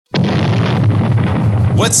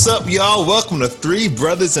What's up, y'all? Welcome to Three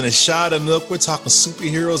Brothers and a Shot of Milk. We're talking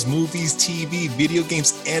superheroes, movies, TV, video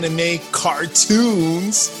games, anime,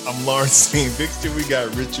 cartoons. I'm Lawrence St. Victor. We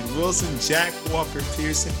got Richard Wilson, Jack Walker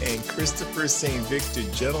Pearson, and Christopher St. Victor.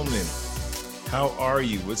 Gentlemen, how are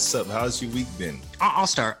you? What's up? How's your week been? I'll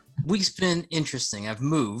start. Week's been interesting. I've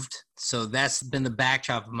moved, so that's been the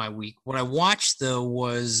backdrop of my week. What I watched, though,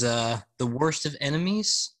 was The Worst of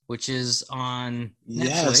Enemies, which is on Netflix.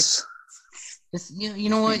 Yes. It's, you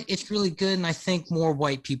know what? It's really good, and I think more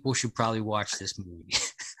white people should probably watch this movie.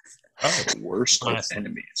 The Worst of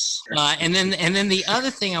Enemies. And then the other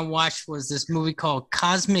thing I watched was this movie called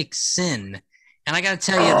Cosmic Sin. And I got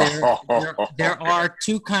to tell you, there are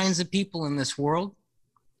two kinds of people in this world.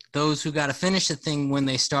 Those who got to finish the thing when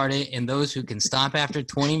they start it, and those who can stop after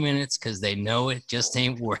 20 minutes because they know it just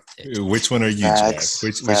ain't worth it. Which one are you, Jack?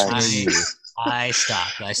 Which one are you? I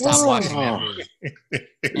stopped watching that movie.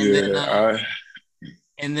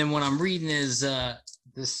 And then what I'm reading is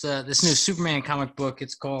this new Superman comic book.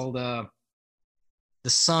 It's called The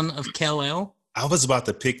Son of Kal-El. I was about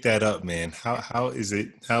to pick that up, man. How is it?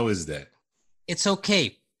 How is that? It's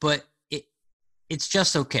okay, but it's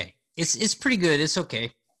just okay. It's pretty good. It's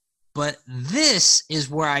okay. But this is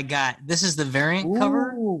where this is the variant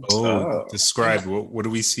cover. Describe what do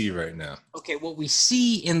we see right now? Okay, what we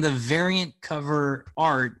see in the variant cover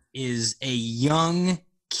art is a young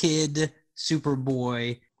kid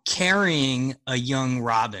Superboy carrying a young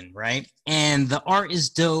Robin, right? And the art is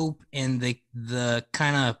dope, and the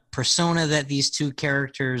kind of persona that these two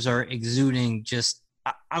characters are exuding just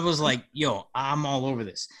I was like, yo, I'm all over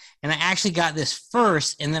this. And I actually got this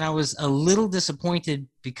first, and then I was a little disappointed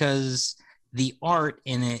because the art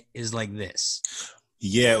in it is like this.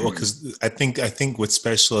 Yeah, well, because I think what's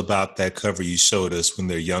special about that cover you showed us when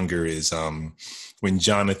they're younger is when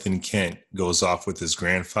Jonathan Kent goes off with his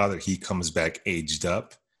grandfather, he comes back aged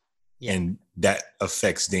up, and that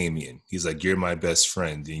affects Damian. He's like, you're my best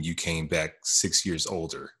friend, and you came back 6 years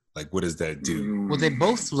older. Like, what does that do? Well, they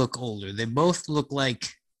both look older. They both look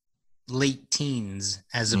like late teens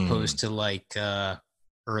as opposed to like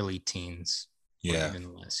early teens. Yeah. Or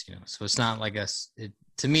even less, So it's not like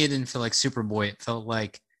to me, it didn't feel like Superboy. It felt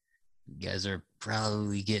like you guys are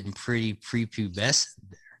probably getting pretty prepubescent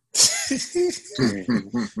there.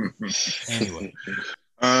 Anyway.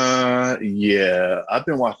 Yeah, I've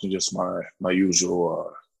been watching just my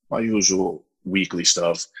usual weekly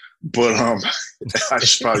stuff, but I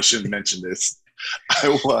probably shouldn't mention this.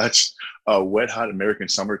 I watched Wet Hot American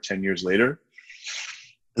Summer 10 years later.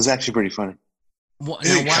 It's actually pretty funny.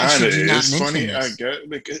 It kind of is funny. I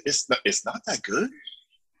guess it's not that good.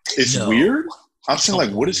 It's weird. I'm saying,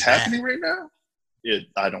 like, what is happening right now?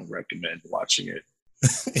 I don't recommend watching it.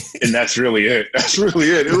 And that's really it.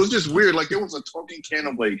 It was just weird. Like, there was a talking can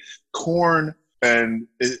of like corn, and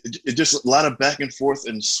it just a lot of back and forth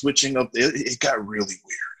and switching up. It got really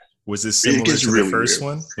weird. Was it similar to the first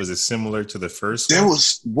one? Was it similar to the first one?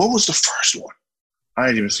 What was the first one? I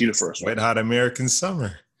didn't even see the first one. Wet Hot American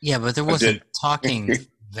Summer. Yeah, but there wasn't talking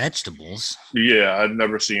vegetables. Yeah, I've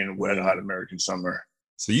never seen Wet Hot American Summer.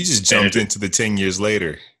 So you just jumped into the 10 years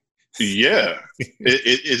later. Yeah.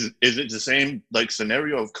 Is it the same like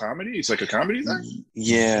scenario of comedy? It's like a comedy thing?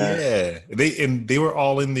 Yeah. They were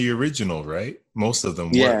all in the original, right? Most of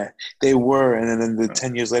them were. Yeah, they were. And then the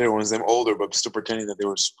 10 years later ones, them older, but still pretending that they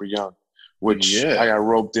were super young, which I got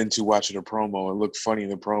roped into watching a promo. It looked funny in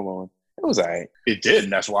the promo. It was all right. It did.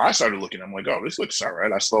 And that's why I started looking. I'm like, oh, this looks all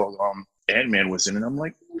right. I saw Ant-Man was in it. I'm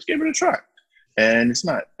like, let's give it a try. And it's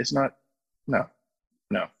not. No.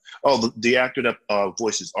 Oh, the actor that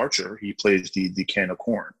voices Archer, he plays the can of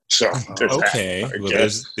corn. So there's okay, that, well,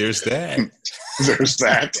 there's that. There's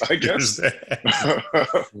that, I guess.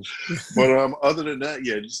 But other than that,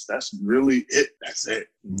 that's really it. That's it.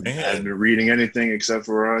 Man. I haven't been reading anything except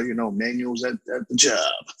for manuals at the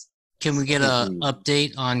job. Can we get a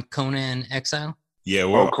update on Conan Exile? Yeah,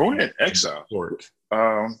 well, Conan Exile.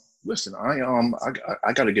 Listen, I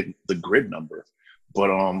got to get the grid number. But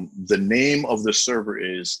the name of the server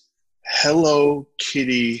is Hello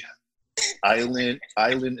Kitty Island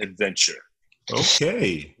Adventure.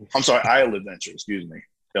 Okay. I'm sorry, Isle Adventure. Excuse me.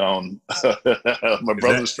 My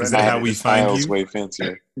brother's friend. Is that how we find you? Way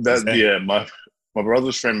fancier. My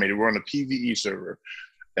brother's friend made it. We're on a PVE server,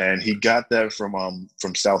 and he got that from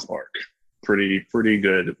South Park. Pretty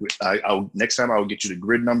good. Next time I'll get you the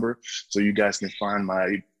grid number so you guys can find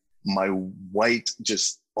my white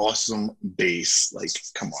just awesome base. Like,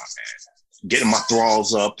 come on, man. Getting my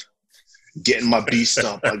thralls up, getting my beast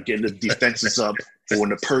up, getting the defenses up for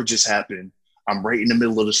when the purges happen. I'm right in the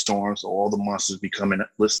middle of the storm, so all the monsters be coming.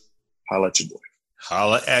 Listen, holla at your boy.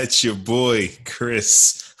 Holla at your boy,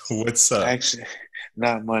 Chris. What's up? Actually,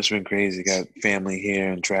 not much. Been crazy. Got family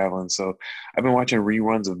here and traveling, so I've been watching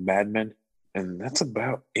reruns of Mad Men, and that's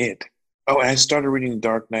about it. Oh, and I started reading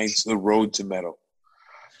Dark Knight's The Road to Metal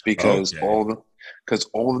because Okay. all the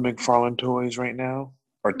McFarlane toys right now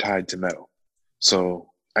are tied to metal.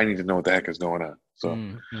 So I need to know what the heck is going on. So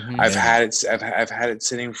Mm-hmm. I've had it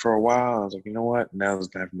sitting for a while. I was like, you know what? Now it's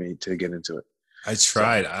time for me to get into it. I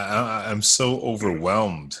tried. I'm so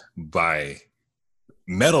overwhelmed by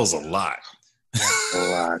metal's a lot. A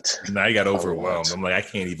lot. And I got overwhelmed. I'm like, I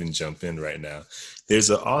can't even jump in right now. There's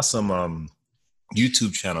an awesome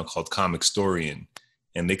YouTube channel called Comicstorian,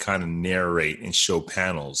 and they kind of narrate and show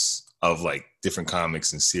panels of like different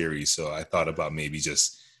comics and series. So I thought about maybe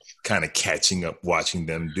just kind of catching up, watching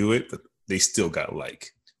them do it, but they still got like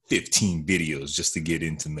 15 videos just to get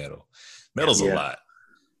into metal. Metal's a lot.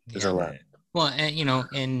 There's a lot. Well, and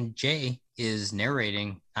and Jay is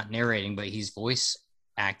not narrating, but he's voice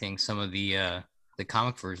acting some of the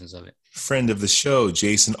comic versions of it. Friend of the show,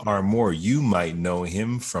 Jason R. Moore. You might know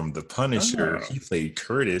him from The Punisher. Oh. He played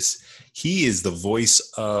Curtis. He is the voice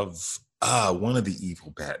of one of the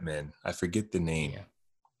evil Batmen. I forget the name,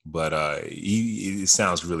 but it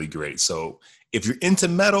sounds really great. So if you're into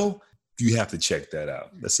metal, you have to check that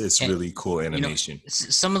out. It's really cool animation.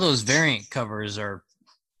 Some of those variant covers are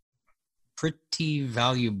pretty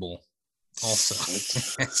valuable. Also,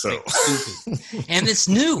 stupid. And it's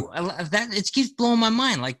new. It keeps blowing my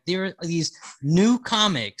mind. Like there are these new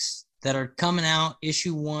comics that are coming out.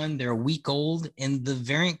 Issue 1, they're a week old, and the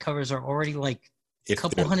variant covers are already like a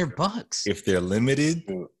couple $100. If they're limited,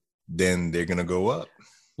 then they're gonna go up.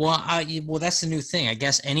 Well, that's the new thing. I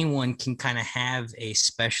guess anyone can kind of have a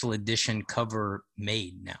special edition cover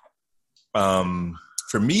made now.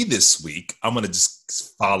 For me this week, I'm gonna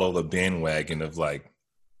just follow the bandwagon of like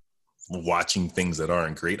watching things that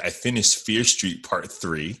aren't great. I finished Fear Street Part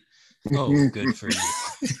 3. Oh, good for you.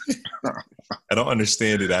 I don't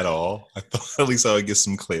understand it at all. I thought at least I would get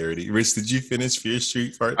some clarity. Rich, did you finish Fear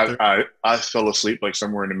Street Part 3? I fell asleep like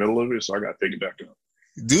somewhere in the middle of it, so I got to pick it back up.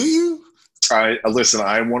 Do you? Listen,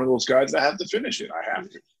 I'm one of those guys that have to finish it. I have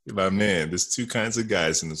to. My man, there's two kinds of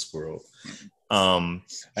guys in this world. I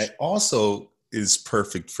also is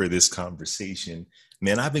perfect for this conversation.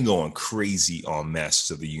 Man, I've been going crazy on Masters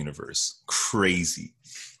of the Universe. Crazy.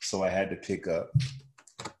 So I had to pick up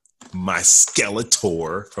my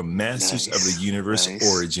Skeletor from Masters of the Universe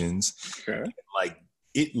Origins. Okay. Like,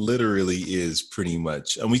 it literally is pretty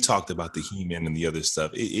much, and we talked about the He-Man and the other stuff.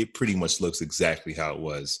 It pretty much looks exactly how it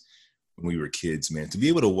was when we were kids, man. To be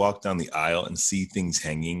able to walk down the aisle and see things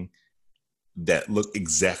hanging that look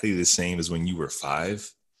exactly the same as when you were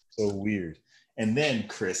 5. So weird. And then,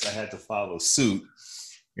 Chris, I had to follow suit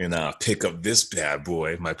and pick up this bad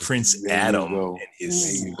boy, my Prince Adam and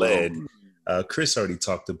his sled. Chris already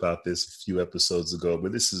talked about this a few episodes ago,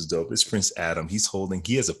 but this is dope. This Prince Adam,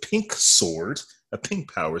 he has a pink sword, a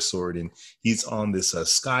pink power sword, and he's on this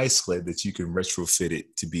sky sled that you can retrofit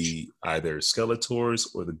it to be either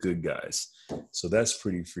Skeletors or the good guys. So that's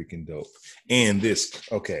pretty freaking dope. And this,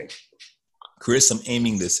 okay, Chris, I'm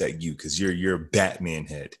aiming this at you because you're a Batman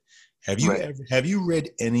head. Have you read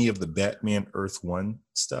any of the Batman Earth 1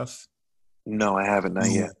 stuff? No, I haven't. Not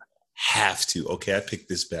yet. Have to. Okay, I picked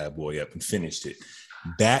this bad boy up and finished it.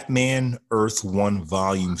 Batman Earth 1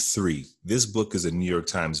 Volume 3. This book is a New York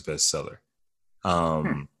Times bestseller.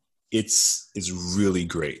 It's really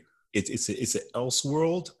great. It's an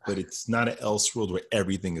Elseworld, but it's not an Elseworld where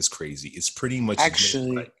everything is crazy. It's pretty much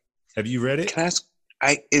actually. Have you read it? Can I ask?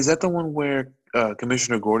 Is that the one where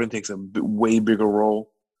Commissioner Gordon takes a way bigger role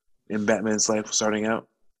in Batman's life starting out,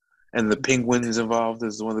 and the Penguin is involved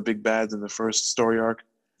as one of the big bads in the first story arc?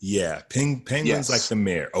 Yeah, Penguin's like the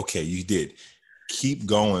mayor. Okay, you did. Keep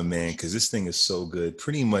going, man, because this thing is so good.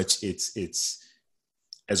 Pretty much, it's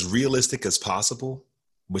as realistic as possible,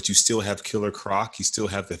 but you still have Killer Croc. You still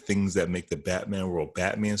have the things that make the Batman world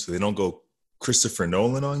Batman, so they don't go Christopher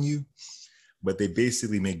Nolan on you, but they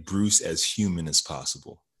basically make Bruce as human as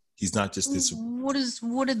possible. He's not just this.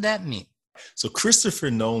 What did that mean? So Christopher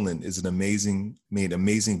Nolan made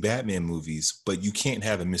amazing Batman movies, but you can't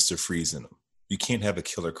have a Mr. Freeze in them. You can't have a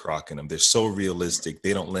Killer Croc in them. They're so realistic.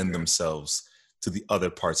 They don't lend themselves to the other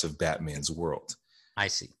parts of Batman's world. I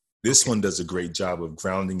see. This one does a great job of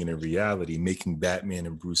grounding in a reality, making Batman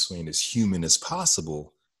and Bruce Wayne as human as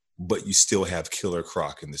possible, but you still have Killer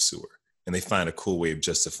Croc in the sewer. And they find a cool way of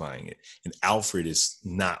justifying it. And Alfred is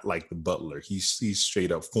not like the butler. He's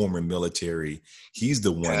straight up former military. He's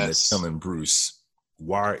the one that's telling Bruce,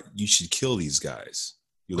 why you should kill these guys.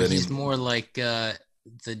 He's more like the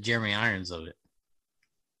Jeremy Irons of it.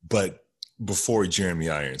 But before Jeremy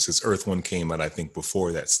Irons, because Earth One came out, I think,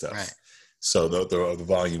 before that stuff. Right. So the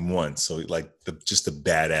volume 1. So like just the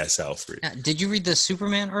badass Alfred. Now, did you read the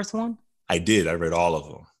Superman Earth one? I did. I read all of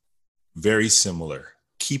them. Very similar.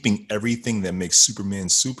 Keeping everything that makes Superman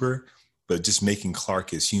super, but just making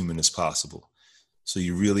Clark as human as possible. So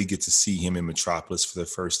you really get to see him in Metropolis for the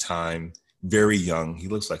first time. Very young. He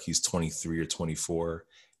looks like he's 23 or 24,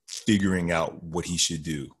 figuring out what he should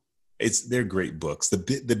do. They're great books.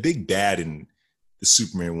 The big bad in the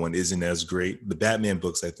Superman one isn't as great. The Batman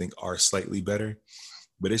books, I think, are slightly better,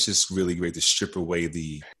 but it's just really great to strip away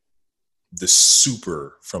the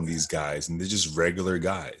super from these guys, and they're just regular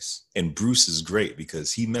guys. And Bruce is great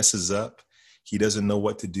because he messes up. He doesn't know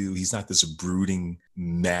what to do. He's not this brooding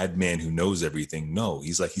madman who knows everything. No,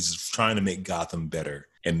 he's just trying to make Gotham better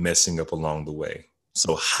and messing up along the way.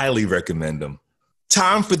 So highly recommend them.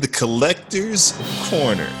 Time for the Collector's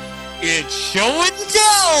Corner. It's show and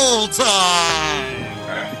tell time.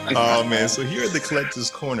 Oh man, so here at the Collector's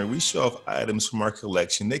Corner, we show off items from our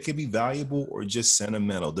collection. They can be valuable or just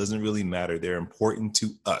sentimental. Doesn't really matter. They're important to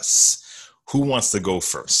us. Who wants to go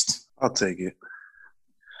first? I'll take it.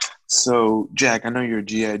 So, Jack, I know you're a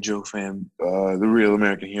G.I. Joe fan, the real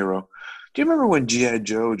American hero. Do you remember when G.I.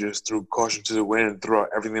 Joe just threw caution to the wind and threw out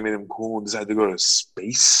everything that made him cool and decided to go to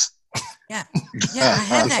space? Yeah, I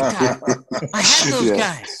had that guy. I had those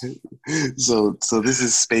guys. So this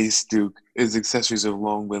is Space Duke. His accessories have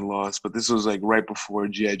long been lost, but this was like right before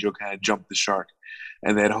G.I. Joe kind of jumped the shark.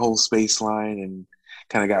 And that whole space line and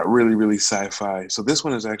kind of got really, really sci-fi. So this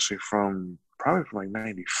one is actually probably from like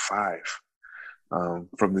 95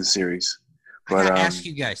 from this series. But I gotta ask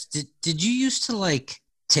you guys, did you used to like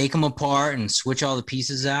take them apart and switch all the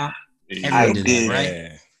pieces out? I did. That,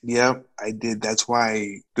 right? Yep, I did. That's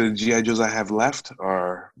why the G.I. Joes I have left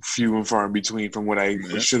are few and far in between from what I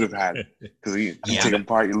should have had. Because you take them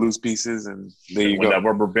apart, you lose pieces, and there you go. When that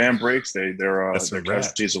rubber band breaks, they're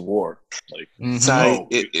casualties of war. Like,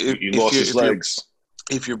 you lost his legs.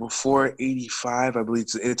 If you're before 85, I believe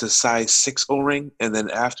it's a size 6 O-ring, and then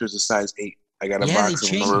after it's a size 8. I got a box of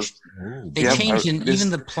them. They changed, and even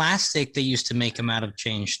the plastic they used to make them out of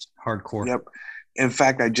changed hardcore. Yep. In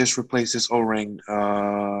fact, I just replaced this O-ring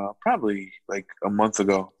probably like a month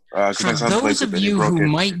ago. For those of you who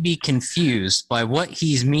might be confused by what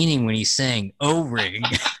he's meaning when he's saying O-ring,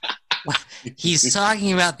 he's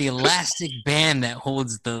talking about the elastic band that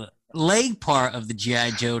holds the leg part of the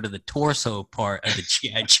G.I. Joe to the torso part of the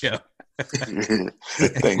G.I. Joe.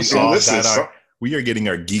 Thanks. We are getting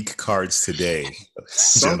our geek cards today.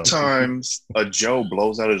 Sometimes a Joe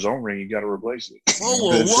blows out his own ring, you got to replace it.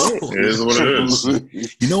 Whoa. It is what it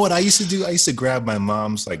is. You know what I used to do? I used to grab my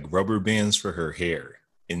mom's like rubber bands for her hair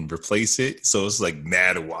and replace it, so it's like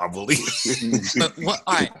mad wobbly. But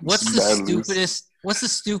all right, what's the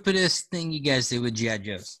stupidest thing you guys did with G.I.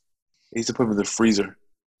 Joes? I used to put them in the freezer.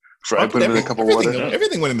 I put them in a cup of water.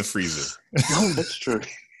 Everything went in the freezer. No, that's true.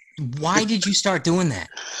 Why did you start doing that?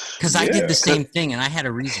 Because I did the same thing, and I had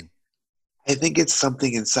a reason. I think it's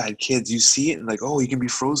something inside kids. You see it, and like, oh, you can be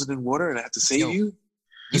frozen in water, and I have to save you.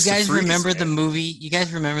 You guys remember the movie? You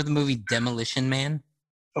guys remember the movie Demolition Man?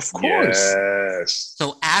 Of course. Yes.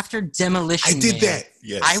 So after Demolition Man, I did that.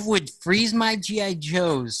 Yes. I would freeze my G.I.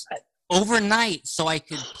 Joes overnight so I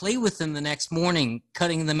could play with them the next morning,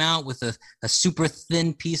 cutting them out with a super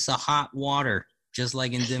thin piece of hot water. Just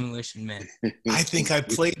like in Demolition Man. I think I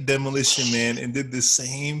played Demolition Man and did the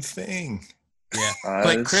same thing. Yeah.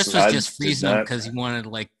 But Chris was just freezing them because he wanted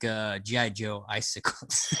like G.I. Joe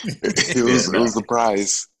icicles. It was the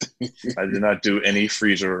prize. I did not do any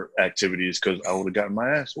freezer activities because I would have gotten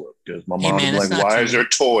my ass whooped. Because my mom was like, why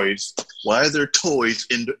are there toys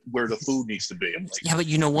in where the food needs to be? I'm like, yeah, but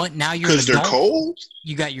you know what? Now you're an adult. Because they're cold?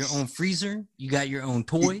 You got your own freezer. You got your own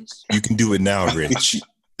toys. You can do it now, Rich.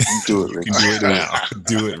 Do it, Rich. You can do it now.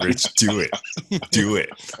 Do it, Rich. Do it. Do it.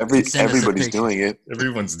 Everybody's doing it.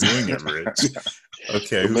 Everyone's doing it, Rich.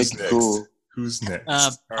 Okay, who's next? Cool. Who's next?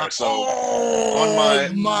 All right, so on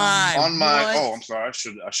my I'm sorry, I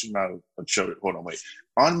should not have showed it. Hold on, wait.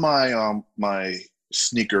 On my my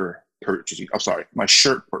sneaker purchasing, my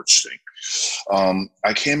shirt purchasing,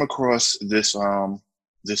 I came across this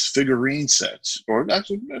this figurine set, or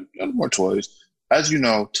actually more toys. As you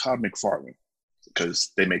know, Todd McFarlane,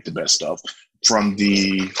 because they make the best stuff. From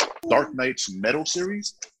the Dark Knight's Metal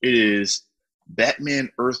series, it is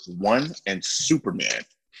Batman Earth 1 and Superman.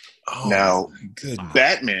 Oh, now, good.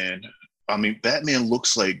 Batman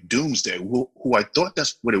looks like Doomsday, who I thought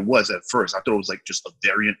that's what it was at first. I thought it was like just a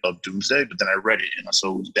variant of Doomsday, but then I read it and I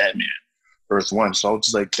saw it was Batman Earth 1. So I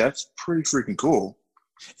was like, that's pretty freaking cool.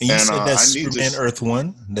 And you said that's Superman Earth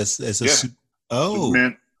 1? That's a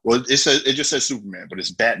Superman Well, it just says Superman, but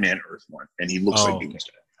it's Batman Earth 1, and he looks like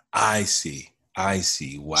Doomsday. I see.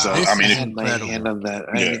 Wow. So I mean, had my hand on that.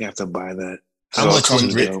 I think I have to buy that. How much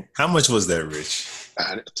was that, Rich?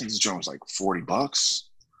 I think this joint was like $40.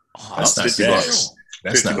 Oh, that's not $50.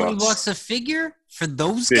 That's not $20 a figure for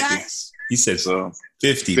those 50. guys. He said so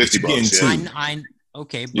 50. $50. Yeah.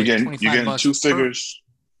 Okay, but you're getting 25 two figures.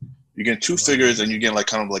 You get 2 figures, and you get like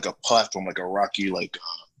kind of like a platform, like a Rocky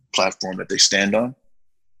platform that they stand on,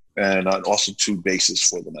 and also 2 bases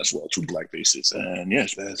for them as well, 2 black bases. And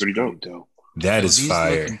yes, that's pretty dope. That is these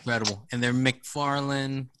fire. Look incredible, and they're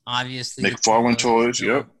McFarlane, obviously. McFarlane toys.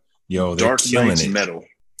 Yep. Yo, they're Dark killing Knight's it. Metal.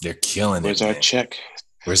 They're killing Where's it. our man. check?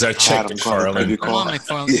 Where's our check, McFarlane? Come on,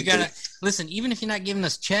 McFarlane. You gotta listen. Even if you're not giving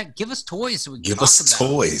us check, give us toys. So we can Give talk us about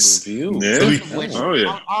toys. Review. Yeah. Which, Oh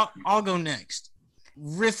yeah. I'll go next.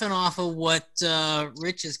 Riffing off of what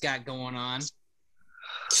Rich has got going on.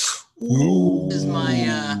 Ooh. This is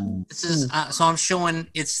my. So I'm showing.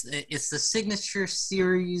 It's the signature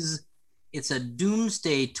series. It's a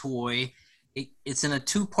Doomsday toy. It's in a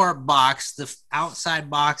 2-part box. The outside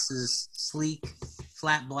box is sleek,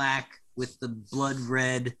 flat black with the blood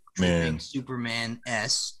red Superman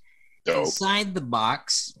S. Dope. Inside the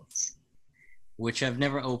box, which I've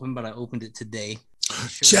never opened, but I opened it today.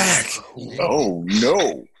 Jack. Oh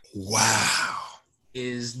no! Wow.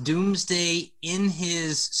 Is Doomsday in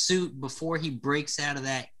his suit before he breaks out of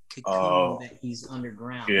that cocoon that he's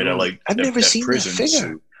underground? Yeah, I've never seen that figure.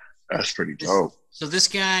 Suit. That's pretty dope. So this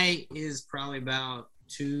guy is probably about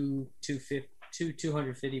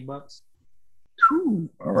 $250.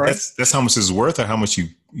 All right. That's how much it's worth, or how much you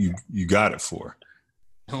got it for.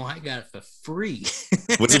 No, I got it for free.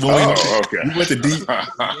 Was it when okay. you went to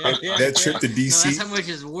that trip to DC? No, that's how much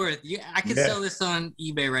it's worth. I could sell this on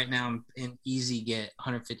eBay right now and easy get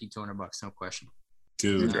 $150-$200, no question.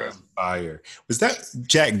 Dude, fire. Was that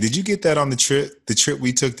Jack? Did you get that on the trip? The trip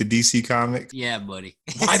we took to DC Comics? Yeah, buddy.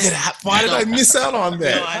 Why did I miss out on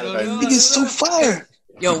that? No, I don't know. I think it's so fire.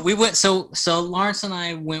 Yo, we went. So Lawrence and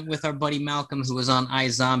I went with our buddy Malcolm, who was on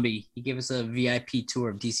iZombie. He gave us a VIP tour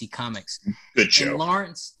of DC Comics. Good show. And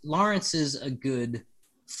Lawrence is a good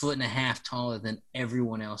 1.5 taller than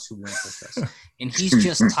everyone else who went with us, and he's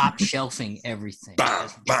just top shelving everything.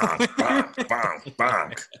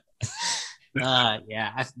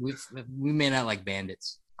 We made out like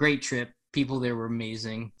bandits. Great trip. People there were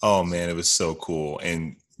amazing. Oh man, it was so cool.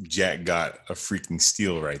 And Jack got a freaking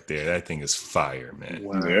steal right there. That thing is fire, man.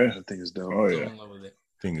 Wow, yeah. that thing is dope. Oh yeah. In love with it.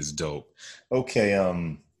 Thing is dope. Okay,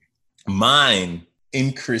 mine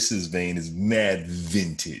in Chris's vein is mad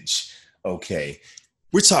vintage. Okay.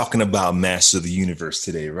 We're talking about Master of the Universe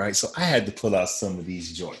today, right? So I had to pull out some of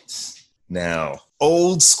these joints. Now,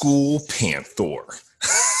 old school Panther.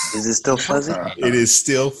 Is it still fuzzy? It is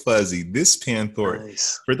still fuzzy. This Panther,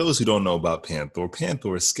 Nice. for those who don't know about Panther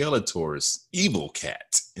is Skeletor's evil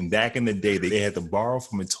cat. And back in the day, they had to borrow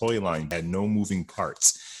from a toy line that had no moving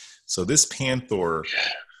parts. So this Panther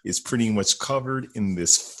is pretty much covered in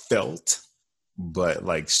this felt, but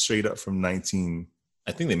like straight up from I think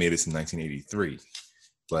they made this in 1983.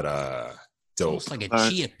 But dope. Almost like a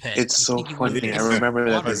chia pet. It's so funny. I remember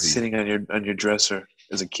that one sitting on your dresser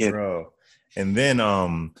as a kid. Bro. And then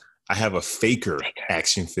I have a Faker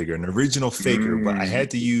action figure, an original Faker, but I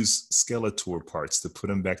had to use Skeletor parts to put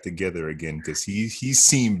him back together again because he's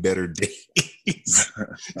seen better days.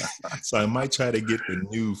 So I might try to get the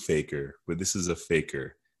new Faker, but this is a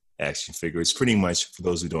Faker action figure. It's pretty much, for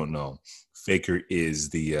those who don't know, Faker is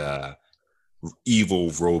the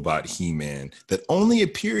evil robot He-Man that only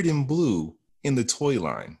appeared in blue in the toy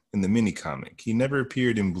line, in the mini comic. He never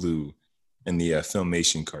appeared in blue in the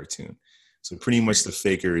Filmation cartoon. So pretty much the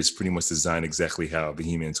Faker is pretty much designed exactly how the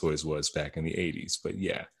He-Man toys was back in the 80s. But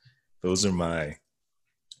yeah, those are my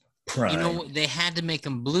prime. You know, they had to make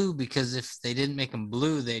them blue because if they didn't make them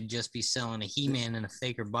blue, they'd just be selling a He-Man in a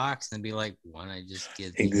Faker box and be like, why don't I just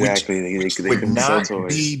get these? Exactly. Which they would can not sell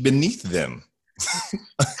toys. be beneath them.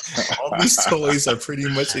 All these toys are pretty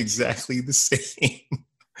much exactly the same.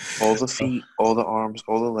 All the feet, all the arms,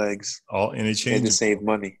 all the legs. All They had interchangeable. to save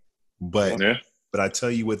money. But Yeah. I tell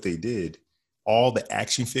you what they did. All the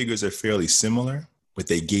action figures are fairly similar, but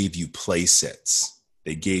they gave you play sets.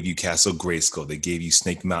 They gave you Castle Grayskull. They gave you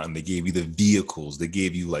Snake Mountain. They gave you the vehicles. They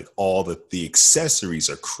gave you like all the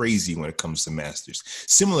accessories are crazy when it comes to Masters.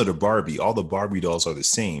 Similar to Barbie, all the Barbie dolls are the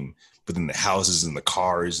same, but then the houses and the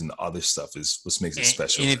cars and the other stuff is what makes it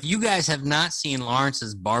special. And if you guys have not seen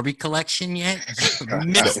Lawrence's Barbie collection yet, you're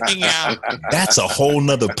missing out. That's a whole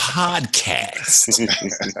nother podcast.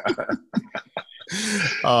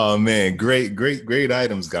 Oh man, great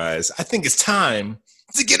items, guys. I think it's time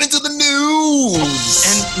to get into the news.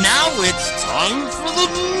 And now it's time for the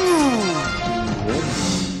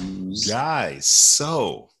news. Guys,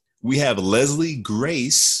 so we have Leslie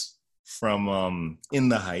Grace from In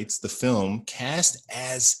the Heights, the film, cast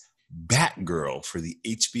as Batgirl for the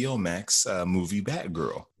HBO Max movie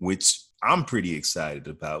Batgirl, which I'm pretty excited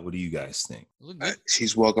about. What do you guys think?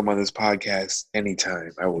 She's welcome on this podcast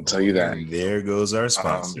anytime. I will tell you that. And there goes our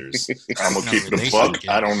sponsors. I'm going to keep the buck.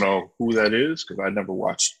 I don't know who that is because I never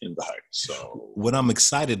watched In the Heights. So what I'm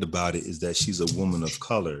excited about it is that she's a woman of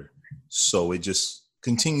color. So it just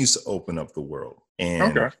continues to open up the world.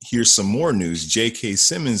 And here's some more news. J.K.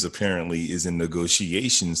 Simmons apparently is in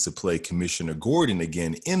negotiations to play Commissioner Gordon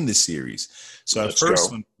again in the series. So at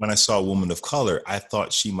first, when I saw a woman of color, I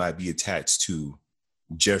thought she might be attached to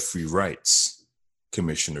Jeffrey Wright's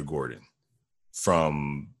Commissioner Gordon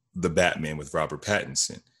from the Batman with Robert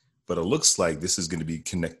Pattinson. But it looks like this is going to be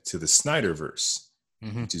connected to the Snyderverse,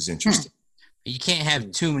 which is interesting. You can't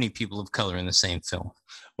have too many people of color in the same film.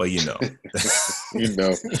 Well, you know.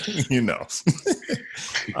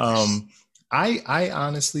 I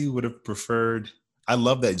honestly would have preferred. I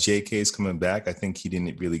love that JK is coming back. I think he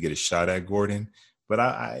didn't really get a shot at Gordon, but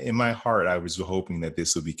I in my heart, I was hoping that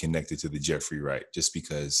this would be connected to the Jeffrey Wright, just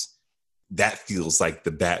because that feels like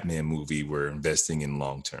the Batman movie we're investing in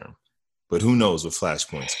long term. But who knows what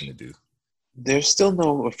Flashpoint's going to do? There's still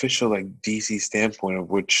no official DC standpoint of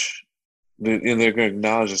which. And they're going to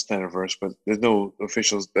acknowledge the Snyderverse, but there's no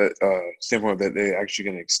official standpoint that they're actually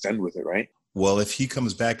going to extend with it, right? Well, if he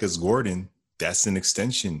comes back as Gordon, that's an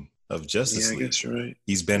extension of Justice League. I guess you're right.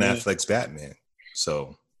 He's Ben Affleck's Batman.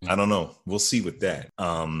 So I don't know. We'll see with that.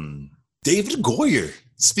 David Goyer,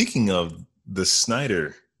 speaking of the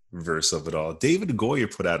Snyderverse of it all, David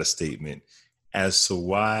Goyer put out a statement as to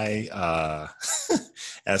why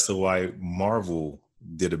Marvel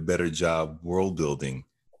did a better job world building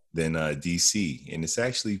than DC, and it's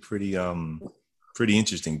actually pretty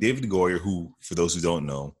interesting. David Goyer, who, for those who don't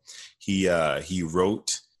know, he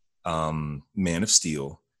wrote Man of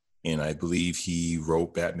Steel, and I believe he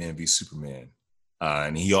wrote Batman v Superman,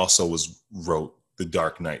 and he also wrote the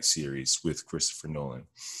Dark Knight series with Christopher Nolan.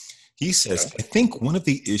 He says, I think one of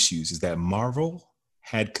the issues is that Marvel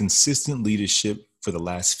had consistent leadership for the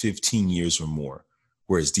last 15 years or more,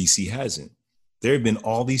 whereas DC hasn't. There have been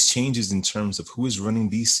all these changes in terms of who is running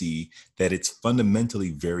DC that it's fundamentally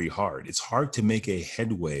very hard. It's hard to make a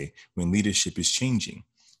headway when leadership is changing.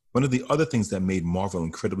 One of the other things that made Marvel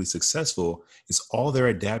incredibly successful is all their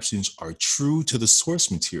adaptations are true to the source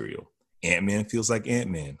material. Ant-Man feels like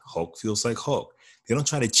Ant-Man. Hulk feels like Hulk. They don't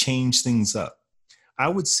try to change things up. I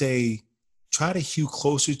would say try to hew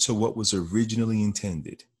closer to what was originally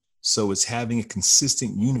intended. So it's having a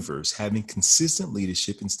consistent universe, having consistent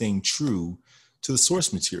leadership, and staying true to the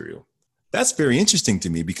source material. That's very interesting to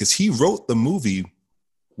me because he wrote the movie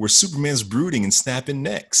where Superman's brooding and snapping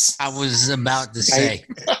necks. I was about to say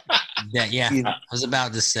that. Yeah, I was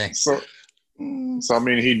about to say. So I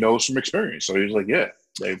mean, he knows from experience. So he's like, yeah,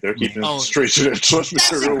 they're keeping straight to their source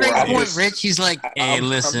material. That's a great point, Rich. He's like, hey,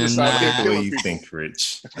 listen. I like the way you think,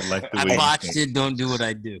 Rich. I like the way you think. I botched it. Don't do what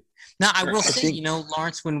I do. Now, I will say,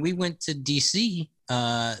 Lawrence, when we went to DC,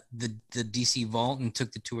 the DC Vault and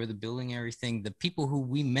took the tour of the building and everything, the people who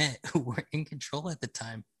we met who were in control at the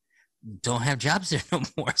time don't have jobs there no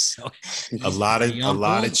more. So a lot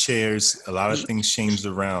of chairs, a lot of things changed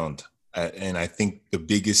around. And I think the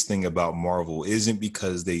biggest thing about Marvel isn't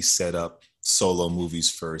because they set up solo movies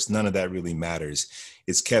first. None of that really matters.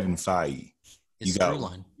 It's Kevin Feige. You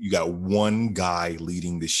got one guy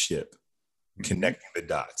leading the ship, connecting the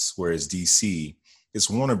dots, whereas DC, it's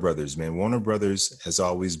Warner Brothers, man. Warner Brothers has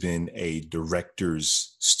always been a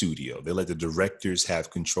director's studio. They let the directors have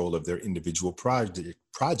control of their individual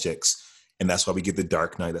projects, and that's why we get The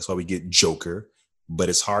Dark Knight. That's why we get Joker. But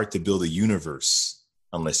it's hard to build a universe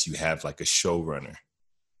unless you have like a showrunner.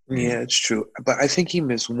 Yeah, it's true. But I think he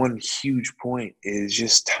missed one huge point is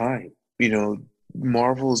just time.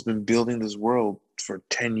 Marvel has been building this world for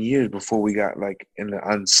 10 years before we got like in the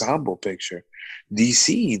ensemble picture.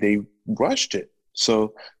 DC, they rushed it.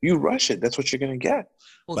 So you rush it, that's what you're going to get.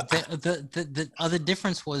 Well, the other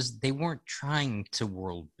difference was they weren't trying to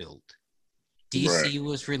world build. DC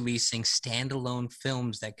was releasing standalone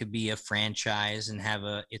films that could be a franchise and have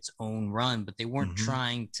its own run, but they weren't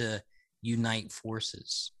trying to unite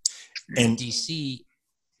forces. And DC,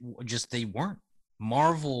 they weren't.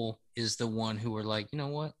 Marvel is the one who were like, you know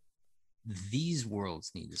what? These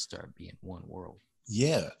worlds need to start being one world.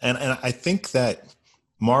 Yeah, and I think that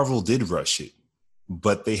Marvel did rush it,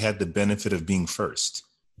 but they had the benefit of being first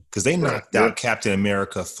because they knocked out Captain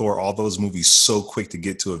America, Thor, all those movies so quick to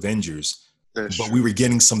get to Avengers. That's but true. we were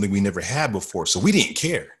getting something we never had before, so we didn't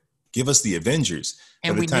care. Give us the Avengers.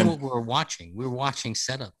 And By we the time knew what we were watching. We were watching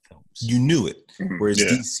setup films. you knew it. Mhm. Whereas Yeah.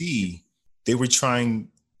 DC, they were trying.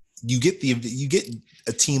 You get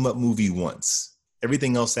a team up movie once.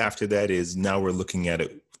 Everything else after that is now we're looking at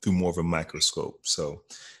it through more of a microscope. So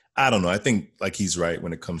I don't know. I think like he's right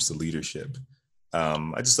when it comes to leadership.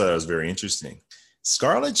 I just thought that was very interesting.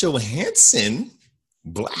 Scarlett Johansson,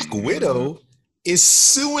 Black Widow, is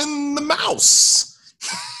suing the mouse.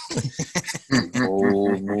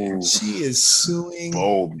 Bold move. She is suing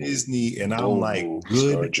Bold move. Disney, and I'm Bold like, move,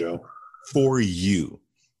 good ScarJo. for you.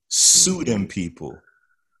 Sue them people.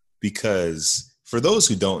 Because for those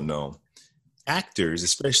who don't know, actors,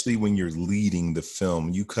 especially when you're leading the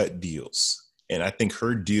film, you cut deals. And I think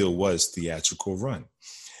her deal was theatrical run.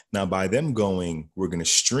 Now, by them going, we're going to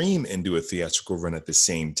stream and do a theatrical run at the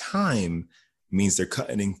same time, means they're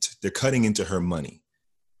cutting into her money.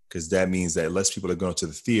 Because that means that less people are going to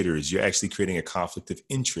the theaters. You're actually creating a conflict of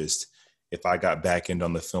interest if I got back end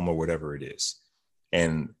on the film or whatever it is.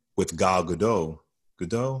 And with Gal Gadot,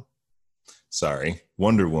 sorry,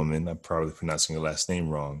 Wonder Woman, I'm probably pronouncing her last name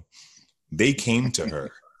wrong. They came to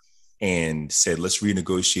her and said, let's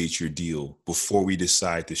renegotiate your deal before we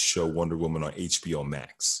decide to show Wonder Woman on HBO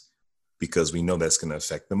Max, because we know that's going to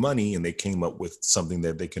affect the money. And they came up with something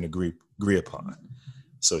that they can agree upon.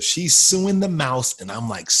 So she's suing the mouse, and I'm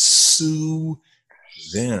like, sue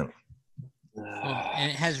them. Well,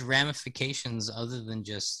 and it has ramifications other than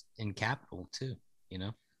just in capital too, you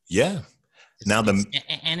know. Yeah. Now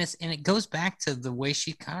it goes back to the way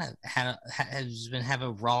she kind of have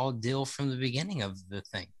a raw deal from the beginning of the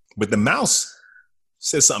thing. But the mouse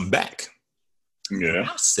said something back. Yeah. The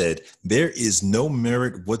mouse said there is no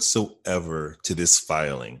merit whatsoever to this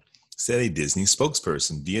filing, said a Disney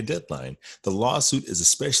spokesperson via Deadline. The lawsuit is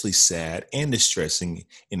especially sad and distressing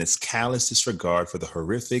in its callous disregard for the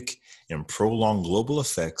horrific and prolonged global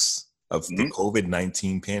effects of the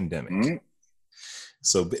COVID-19 pandemic. Mm-hmm.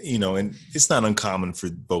 So, you know, and it's not uncommon for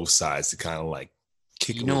both sides to kind of like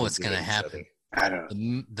kick. You know what's going to happen? I don't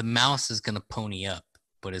know. The mouse is going to pony up,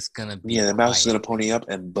 but it's going to be. Yeah, the mouse is going to pony up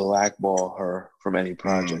and blackball her from any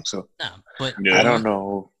project. So no, but Yeah. I don't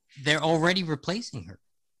know. They're already replacing her.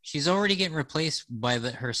 She's already getting replaced by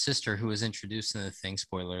her sister, who was introduced in the thing.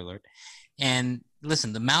 Spoiler alert. And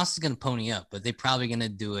listen, the mouse is going to pony up, but they're probably going to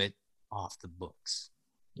do it off the books.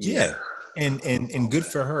 Yeah. And good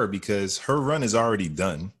for her, because her run is already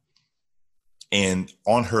done. And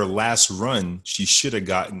on her last run, she should have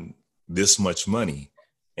gotten this much money,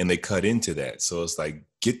 and they cut into that. So it's like,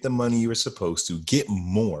 get the money you were supposed to, get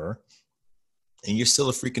more, and you're still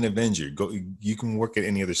a freaking Avenger. You can work at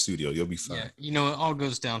any other studio. You'll be fine. Yeah, you know, it all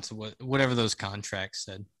goes down to whatever those contracts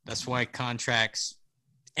said. That's why contracts,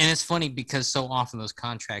 and it's funny because so often those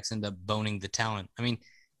contracts end up boning the talent. I mean,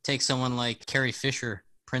 take someone like Carrie Fisher,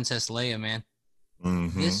 Princess Leia, man.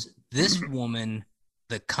 Mm-hmm. This woman,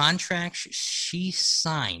 the contracts she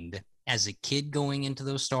signed as a kid going into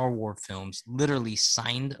those Star Wars films, literally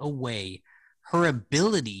signed away her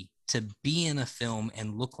ability to be in a film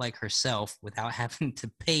and look like herself without having to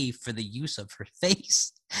pay for the use of her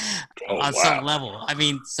face on some level. I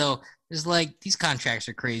mean, so it's like these contracts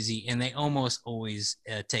are crazy, and they almost always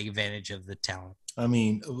take advantage of the talent. I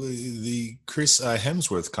mean, the Chris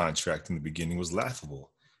Hemsworth contract in the beginning was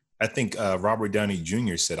laughable. I think Robert Downey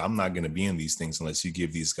Jr. said, I'm not going to be in these things unless you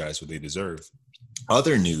give these guys what they deserve.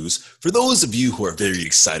 Other news, for those of you who are very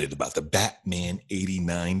excited about the Batman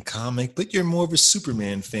 89 comic, but you're more of a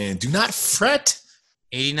Superman fan, do not fret.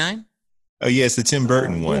 89? Oh, yeah, it's the Tim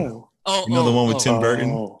Burton one. Yeah. Oh, You know the one with Tim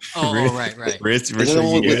Burton? right. Rich, Is that the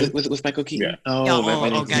one yeah. with Michael Keaton? Yeah.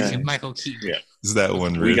 Oh, gotcha. Michael Keaton. Yeah. Is that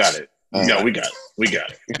one, Rich? We got it. No, we got it. We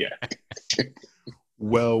got it. Yeah.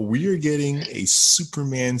 Well, we are getting a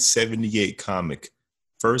Superman 78 comic.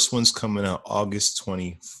 First one's coming out August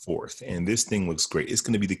 24th, and this thing looks great. It's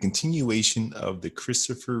going to be the continuation of the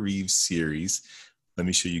Christopher Reeve series. Let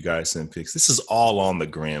me show you guys some pics. This is all on the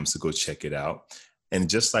gram, so go check it out. And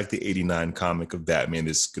just like the 89 comic of Batman,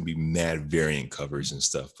 there's going to be mad variant covers and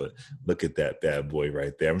stuff, but look at that bad boy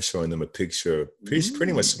right there. I'm showing them a picture of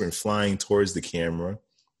pretty much Superman flying towards the camera.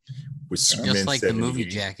 With Superman Just like 78. the movie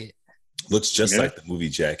jacket. Looks just like the movie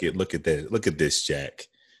jacket. Look at that. Look at this, Jack.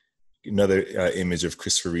 Another image of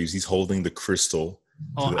Christopher Reeves. He's holding the crystal.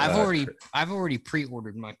 Oh, I've already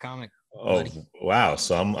pre-ordered my comic. Oh, buddy. wow.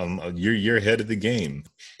 So you're ahead of the game.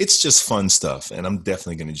 It's just fun stuff, and I'm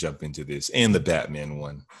definitely going to jump into this and the Batman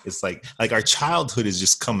one. It's like our childhood is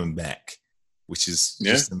just coming back, which is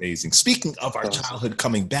just amazing. Speaking of our childhood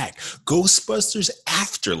coming back, Ghostbusters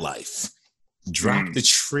Afterlife dropped the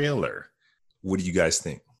trailer. What do you guys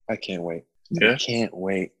think? I can't wait. Yeah. I can't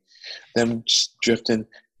wait. Them just drifting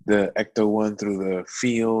the Ecto-1 through the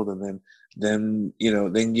field, and then then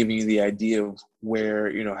giving you the idea of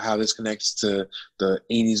where, how this connects to the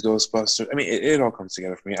 80s Ghostbusters. I mean, it all comes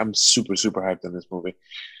together for me. I'm super, super hyped on this movie.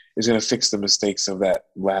 It's going to fix the mistakes of that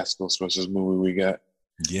last Ghostbusters movie we got.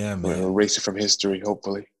 Yeah, man. Erase it from history,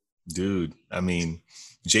 hopefully. Dude, I mean,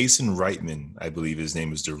 Jason Reitman, I believe his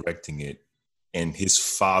name, is directing it. And his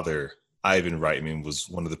father, Ivan Reitman, was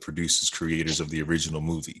one of the producers, creators of the original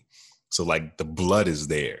movie. So, like, the blood is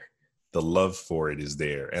there. The love for it is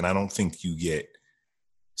there. And I don't think you get,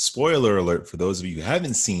 spoiler alert for those of you who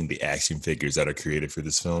haven't seen the action figures that are created for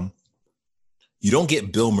this film, you don't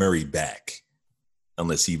get Bill Murray back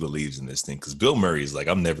unless he believes in this thing. Because Bill Murray is like,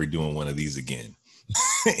 I'm never doing one of these again.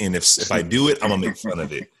 And if I do it, I'm going to make fun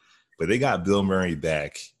of it. But they got Bill Murray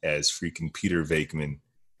back as freaking Peter Venkman.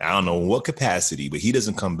 I don't know what capacity, but he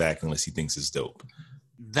doesn't come back unless he thinks it's dope.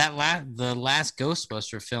 The last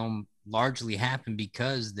Ghostbuster film largely happened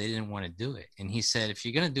because they didn't want to do it. And he said, if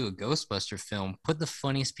you're going to do a Ghostbuster film, put the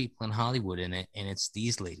funniest people in Hollywood in it, and it's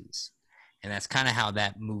these ladies. And that's kind of how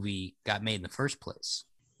that movie got made in the first place.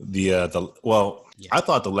 I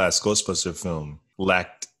thought the last Ghostbuster film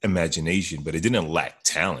lacked imagination, but it didn't lack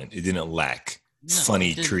talent. It didn't lack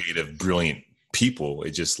funny, creative, brilliant people.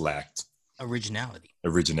 It just lacked originality.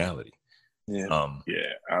 Yeah.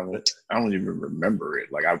 I don't even remember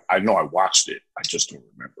it. Like I know I watched it. I just don't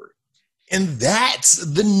remember it. And that's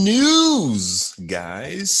the news,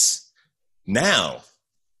 guys. Now,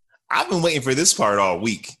 I've been waiting for this part all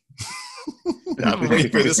week.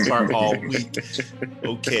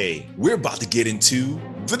 Okay, we're about to get into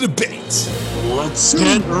the debate. Let's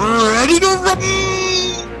get ready to rumble.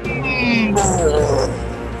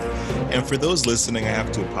 And for those listening, I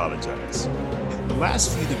have to apologize. The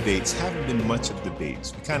last few debates haven't been much of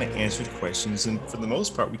debates. We kind of answered questions, and for the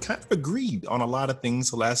most part, we kind of agreed on a lot of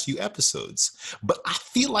things the last few episodes. But I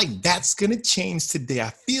feel like that's going to change today. I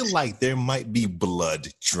feel like there might be blood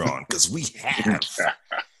drawn because we have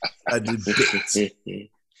a debate.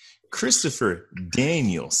 Christopher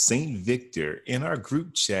Daniel St. Victor in our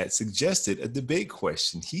group chat suggested a debate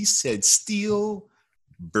question. He said Steel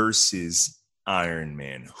versus Iron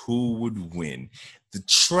Man. Who would win? The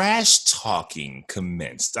trash talking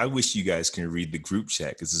commenced. I wish you guys can read the group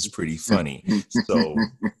chat because it's pretty funny. So,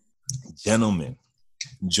 gentlemen,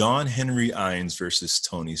 John Henry Irons versus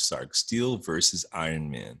Tony Stark. Steel versus Iron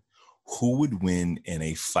Man. Who would win in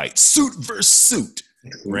a fight? Suit versus suit.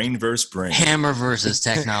 Brain versus brain. Hammer versus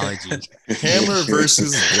technology. Hammer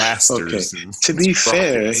versus blasters. Okay. To be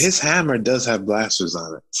fair, his hammer does have blasters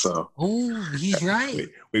on it. So. Oh, he's right.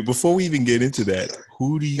 Wait, before we even get into that,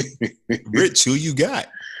 Rich, who you got?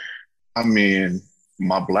 I mean,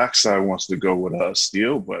 my black side wants to go with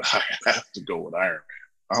Steel, but I have to go with Iron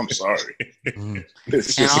Man. I'm sorry.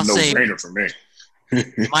 It's just a no-brainer for me.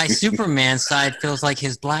 My Superman side feels like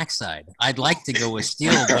his black side. I'd like to go with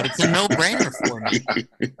Steel, but it's a no-brainer for me.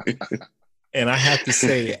 And I have to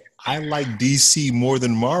say, I like DC more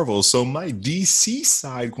than Marvel, so my DC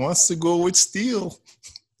side wants to go with Steel.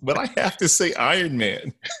 But I have to say Iron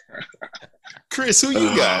Man. Chris, who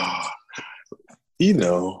you got?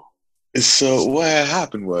 So what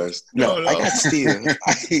happened was, I got Steel.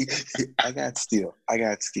 I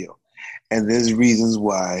got Steel. And there's reasons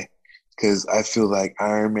why. Because I feel like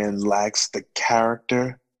Iron Man lacks the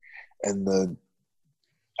character and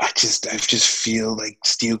I just feel like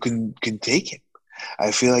Steel can take him.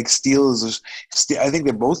 I feel like Steel is I think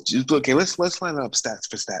they're both okay. Let's line up stats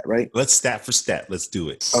for stat, right? Let's stat for stat. Let's do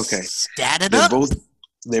it. Okay, stat it up.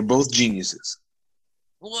 They're both geniuses.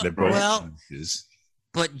 Geniuses.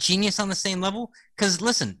 But genius on the same level. Because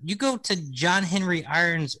listen, you go to John Henry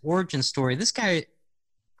Irons' origin story. This guy,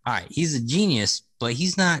 all right, he's a genius, but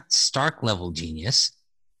he's not Stark level genius.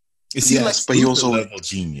 Is he level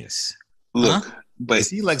genius? Look, but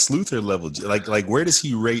is he Lex Luthor level? Like where does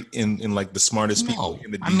he rate in like the smartest people?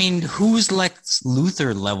 I mean, who's Lex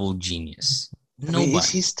Luthor level genius? Nobody. I mean,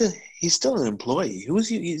 he's still an employee. Who's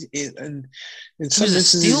he? He's a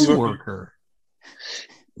steel worker.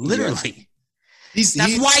 Literally. Yeah.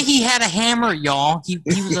 That's why he had a hammer, y'all. He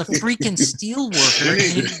was a freaking steel worker,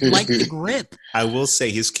 and he liked the grip. I will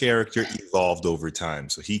say his character evolved over time,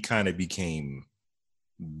 so he kind of became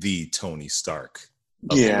the Tony Stark.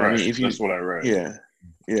 Yeah, right. I mean, that's what I read. Yeah.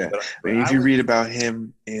 If you read about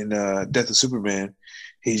him in Death of Superman,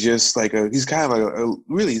 he's just like he's kind of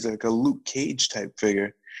like a Luke Cage type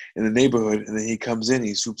figure in the neighborhood, and then he comes in,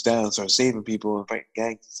 he swoops down, and starts saving people and fighting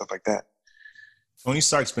gangs and stuff like that. Tony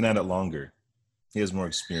Stark's been at it longer. He has more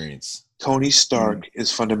experience. Tony Stark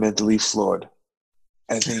is fundamentally flawed.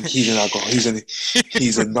 I think he's an alcoholic.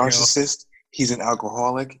 He's a narcissist. he's an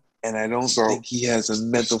alcoholic, and I don't think he has a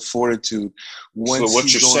mental fortitude. So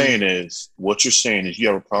what you're saying is you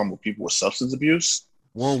have a problem with people with substance abuse?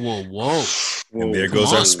 Whoa. And there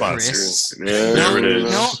goes our Chris. sponsors. There it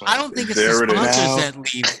is. No, I don't think it's There the it is. sponsors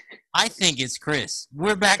that leave. I think it's Chris.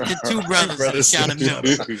 We're back to two brothers. Shout him out.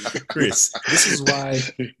 Chris, this is why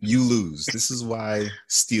you lose. This is why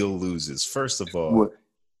Steel loses. First of all, What?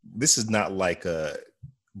 this is not like a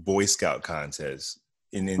Boy Scout contest.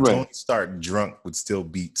 And then Right. Tony Stark drunk would still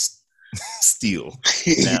beat Steel.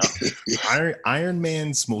 Now, Iron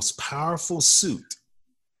Man's most powerful suit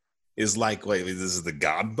is like, wait, this is the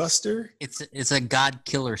Godbuster? It's a God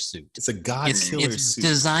killer suit. It's a God killer It's suit.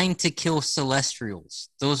 designed to kill Celestials.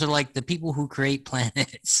 Those are like the people who create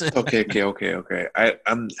planets. Okay.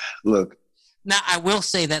 I'm look. Now, I will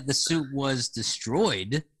say that the suit was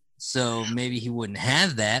destroyed, so maybe he wouldn't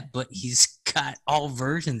have that, but he's got all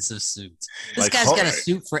versions of suits. This Like guy's Hulk. got a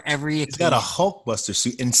suit for every He's occasion. got a Hulkbuster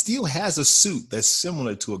suit, and Steel has a suit that's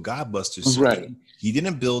similar to a Godbuster suit. Right. He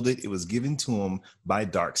didn't build it; it was given to him by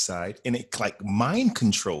Darkseid, and it like mind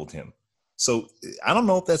controlled him. So I don't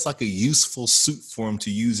know if that's like a useful suit for him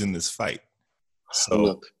to use in this fight. So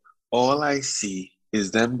Look, all I see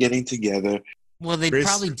is them getting together, Well, they'd Chris-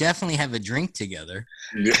 probably definitely have a drink together.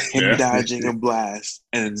 him dodging a blast,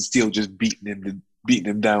 and Steel just beating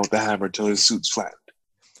him down with the hammer till his suit's flat.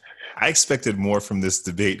 I expected more from this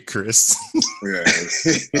debate, Chris.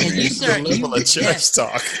 And you, sir, The level of trash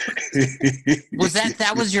talk. was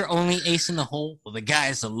that was your only ace in the hole? Well, the guy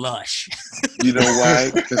is a lush. You know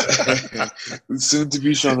why? Soon to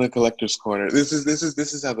be shown the collector's corner. This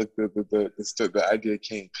is how the idea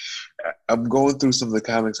came. I'm going through some of the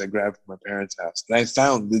comics I grabbed from my parents' house, and I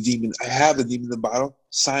found the demon. I have the Demon in the Bottle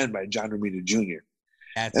signed by John Romita Jr.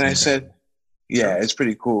 That's And I incredible. said, "Yeah, it's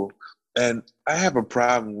pretty cool." And I have a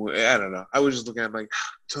problem with. I don't know. I was just looking at him like,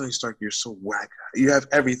 Tony Stark, you're so whack. You have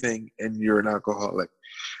everything, and you're an alcoholic.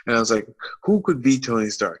 And I was like, who could beat Tony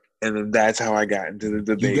Stark? And then that's how I got into the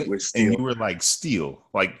debate with Steel. And you were like, Steel.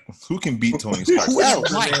 Like, who can beat Tony Stark? Who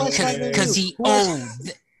else? Why? Because he. Oh,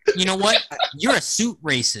 you know what? You're a suit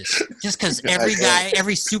racist. Just because every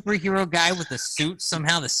superhero guy with a suit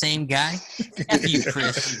somehow the same guy. F you,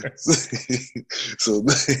 Chris. So,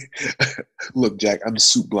 look, Jack, I'm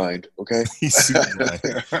suit blind. Okay, He's super blind.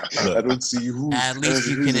 I don't see who. At least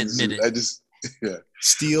you can admit it. I just, yeah.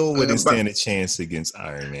 Steel wouldn't stand a chance against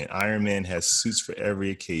Iron Man. Iron Man has suits for every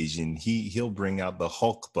occasion. He'll bring out the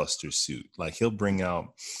Hulkbuster suit. Like he'll bring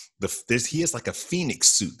out he has like a Phoenix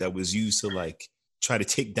suit that was used to like try to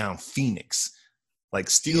take down Phoenix. Like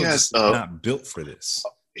Steel is not built for this.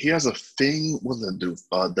 He has a thing. What's it do?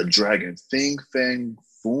 The dragon Thing Fang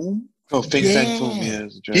Foom. Oh, Fing Fang Foom,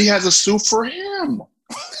 yeah. He has a suit for him.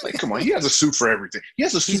 Like, come on, he has a suit for everything. He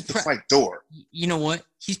has a suit to fight Thor. You know what?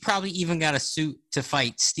 He's probably even got a suit to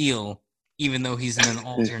fight Steel, even though he's in an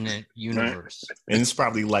alternate universe. And it's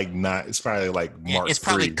probably like not. It's probably like Mark. It's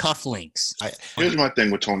probably 3. cufflinks. Here's my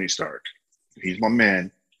thing with Tony Stark. He's my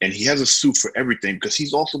man, and he has a suit for everything because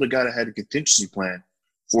he's also the guy that had a contingency plan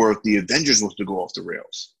for if the Avengers was to go off the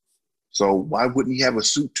rails. So why wouldn't he have a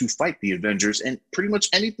suit to fight the Avengers and pretty much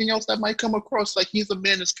anything else that might come across? Like he's a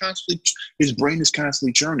man that's constantly, his brain is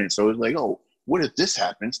constantly churning. So it's like, oh, what if this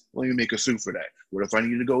happens? Let me make a suit for that. What if I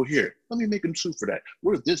need to go here? Let me make a suit for that.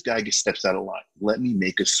 What if this guy steps out of line? Let me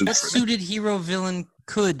make a suit What for that. suited hero villain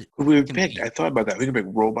could We would compete? pick. I thought about that. We could pick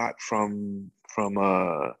Robot from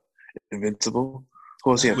Invincible.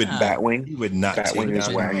 Who else? He Would- Batwing. He would not Batwing take is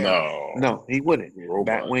down whack. No, he wouldn't.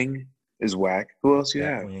 Robot. Batwing is whack. Who else you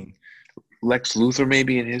have? Batwing. Lex Luthor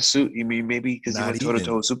maybe in his suit. You mean maybe because he Not went toe to toe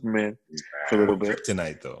even. with Superman for a little bit.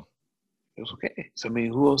 Kryptonite though. It was okay. So I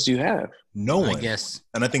mean, who else do you have? No I one. guess.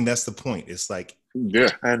 And I think that's the point. It's like Yeah.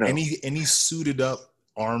 I know. any suited up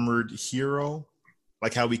armored hero,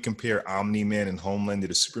 like how we compare Omni-Man and Homelander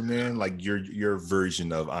to Superman, like your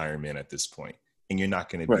version of Iron Man at this point, and you're not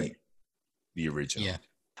going to Right. be the original. Yeah.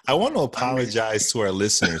 I want to apologize to our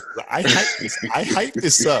listeners. I hyped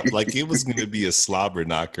this up like it was going to be a slobber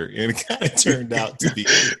knocker, and it kind of turned out to be.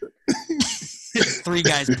 Three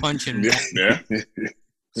guys punching. Yeah.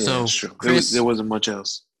 So, that's true. Chris- There wasn't much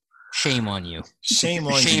else. Shame on you. Shame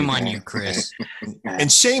on Shame you, on you, Chris.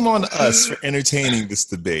 and shame on us for entertaining this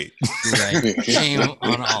debate. Right. Shame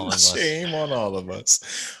on all of us. Shame on all of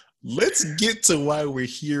us. Let's get to why we're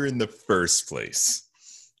here in the first place.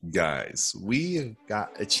 Guys, we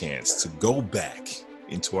got a chance to go back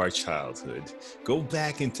into our childhood, go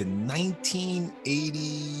back into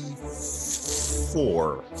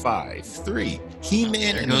 1984, 5, 3. He-Man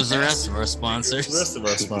There and goes the rest of our the sponsors. rest of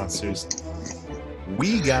our sponsors.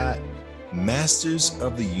 We got Masters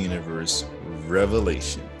of the Universe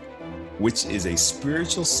Revelation. which is a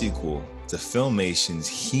spiritual sequel to Filmation's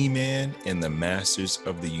He-Man and the Masters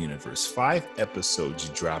of the Universe. 5 episodes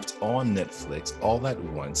dropped on Netflix all at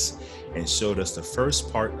once and showed us the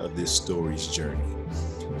first part of this story's journey.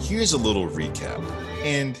 Here's a little recap.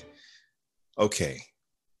 And, okay,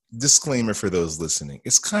 disclaimer for those listening.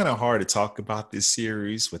 It's kind of hard to talk about this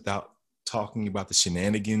series without talking about the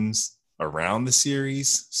shenanigans around the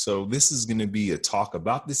series. So this is going to be a talk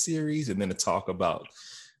about the series and then a talk about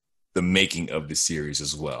the making of the series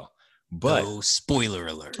as well. But no spoiler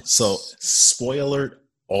alert. So spoiler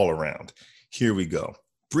all around. Here we go.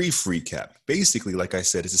 Brief recap. Basically, like I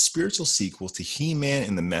said, it's a spiritual sequel to He-Man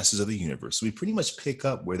and the Masters of the Universe. So we pretty much pick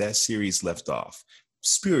up where that series left off,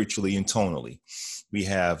 spiritually and tonally. We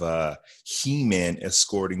have He-Man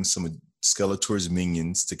escorting some of Skeletor's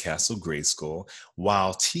minions to Castle Grayskull,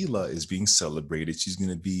 while Teela is being celebrated. She's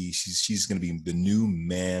gonna be the new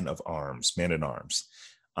man at arms.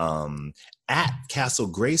 At Castle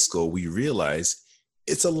Grayskull, we realize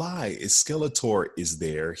it's a lie. Skeletor is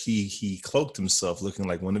there. He cloaked himself looking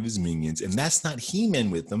like one of his minions, and that's not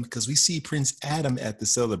He-Man with them, because we see Prince Adam at the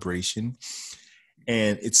celebration,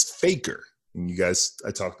 and it's Faker. And you guys,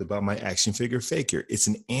 I talked about my action figure Faker. It's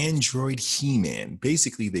an android He-Man.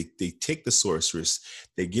 Basically, they take the sorceress,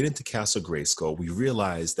 they get into Castle Grayskull. We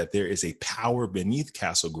realize that there is a power beneath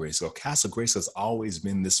Castle Grayskull. Castle Grayskull has always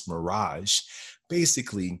been this mirage.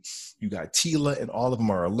 Basically, you got Teela and all of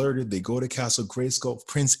them are alerted. They go to Castle Grayskull.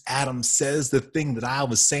 Prince Adam says the thing that I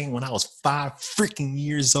was saying when I was 5 freaking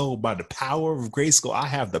years old. By the power of Grayskull, I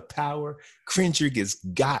have the power. Cringer gets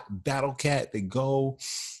got. Battle Cat, they go.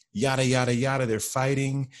 Yada, yada, yada. They're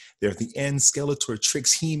fighting. They're at the end. Skeletor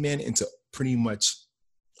tricks He-Man into pretty much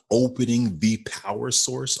opening the power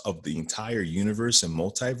source of the entire universe and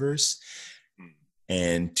multiverse.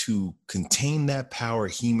 And to contain that power,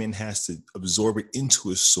 He-Man has to absorb it into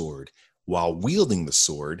his sword while wielding the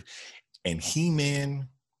sword. And He-Man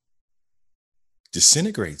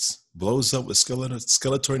disintegrates, blows up with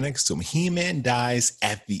Skeletor next to him. He-Man dies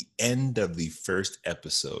at the end of the first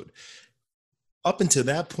episode. Up until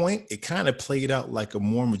that point, it kind of played out like a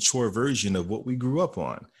more mature version of what we grew up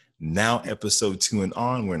on. Now, episode 2 and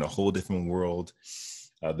on, we're in a whole different world.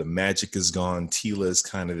 The magic is gone. Teela is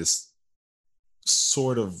kind of this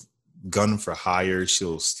sort of gun for hire.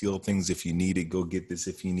 She'll steal things if you need it, go get this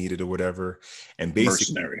if you need it or whatever. And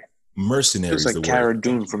basically mercenary. It's like Cara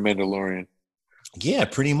Dune from Mandalorian. Yeah,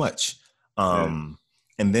 pretty much. And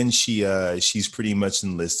then she's pretty much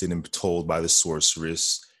enlisted and told by the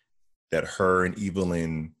sorceress that her and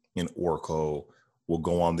Evelyn and Orko will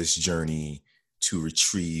go on this journey to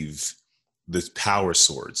retrieve the power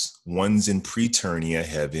swords. One's in Preternia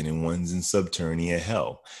heaven and one's in Subternia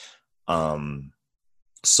hell.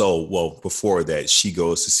 Before that, she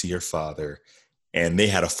goes to see her father, and they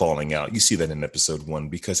had a falling out. You see that in episode 1,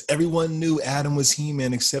 because everyone knew Adam was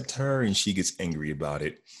He-Man except her, and she gets angry about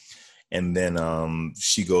it. And then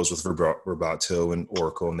she goes with Roboto and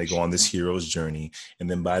Orko, and they go on this hero's journey. And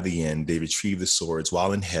then by the end, they retrieve the swords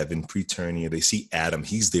while in heaven, Preternia. They see Adam.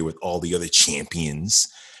 He's there with all the other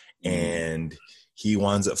champions, and he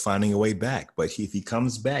winds up finding a way back. But if he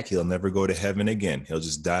comes back, he'll never go to heaven again. He'll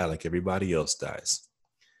just die like everybody else dies.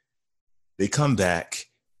 They come back.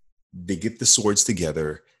 They get the swords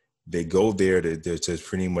together. They go there to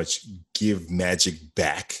pretty much give magic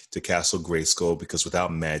back to Castle Grayskull, because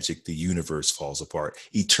without magic, the universe falls apart.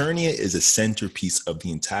 Eternia is a centerpiece of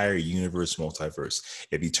the entire universe multiverse.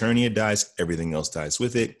 If Eternia dies, everything else dies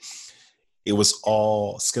with it. It was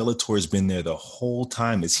all Skeletor's been there the whole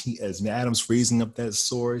time as Adam's raising up that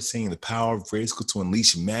sword, saying the power of Grayskull to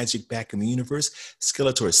unleash magic back in the universe.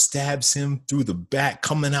 Skeletor stabs him through the back,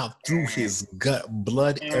 coming out through his gut,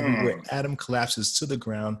 blood everywhere. Adam collapses to the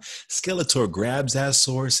ground. Skeletor grabs that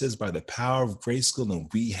sword, says, by the power of Grayskull, and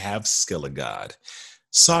we have Skelegod.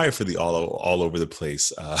 Sorry for the all over the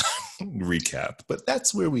place recap, but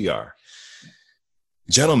that's where we are.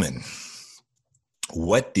 Gentlemen,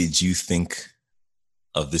 what did you think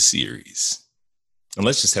of the series? And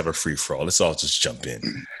let's just have a free for all. Let's all just jump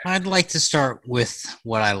in. I'd like to start with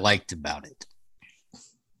what I liked about it.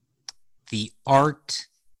 The art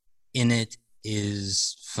in it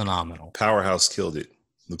is phenomenal. Powerhouse killed it.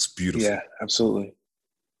 Looks beautiful. Yeah, absolutely.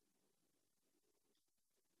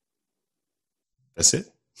 That's it?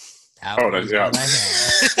 That's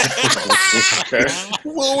Okay.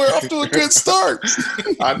 Well, we're off to a good start.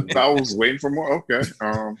 I was waiting for more. Okay.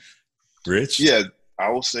 Rich? Yeah, I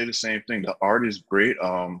will say the same thing. The art is great.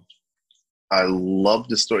 I love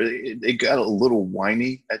the story. It got a little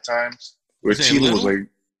whiny at times. Where Teela was like,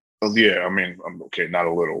 oh, yeah, I mean, I'm okay, not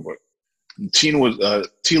a little, but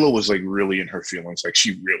Tila was like really in her feelings. Like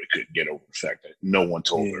she really couldn't get over the fact that no one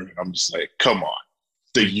told her. And I'm just like, come on.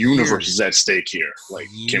 The universe is at stake here. Like,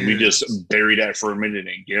 can we just bury that for a minute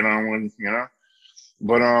and get on one, you know?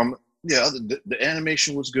 But yeah, the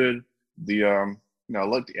animation was good. I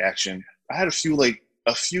liked the action. I had a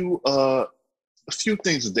few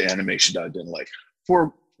things of the animation that I didn't like.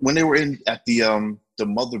 For when they were at the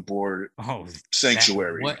motherboard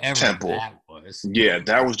sanctuary temple. That was. Yeah,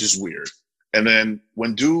 that was just weird. And then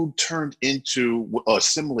when dude turned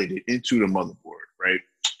assimilated into the motherboard, right?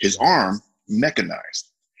 His arm mechanized,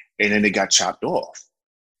 and then it got chopped off,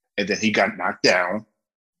 and then he got knocked down,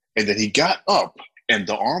 and then he got up, and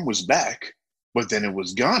the arm was back, but then it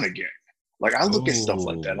was gone again. Like I look at stuff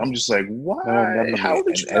like that, I'm just like, why? How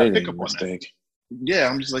did you not pick up on that? Yeah,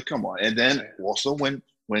 I'm just like, come on. And then also when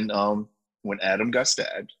Adam got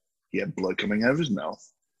stabbed, he had blood coming out of his mouth.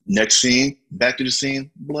 Next scene, back to the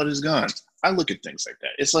scene, blood is gone. I look at things like that.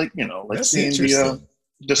 It's like, like that's seeing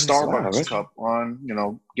the Starbucks cup on,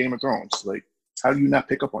 Game of Thrones. Like, how do you not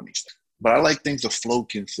pick up on these things? But I like things to flow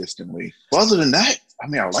consistently. Well, other than that, I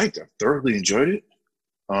mean, I liked it. Thoroughly enjoyed it.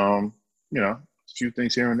 A few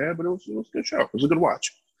things here and there, but it was a good show. It was a good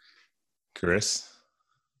watch. Chris?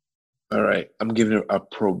 All right. I'm giving it a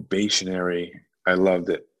probationary. I loved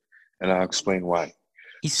it. And I'll explain why.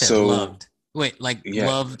 He said loved. Wait,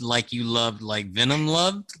 loved like you loved like Venom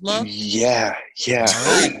loved? Yeah.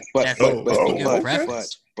 Right.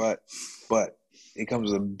 But it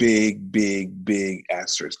comes with a big, big, big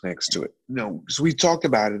asterisk next to it. No, so we talked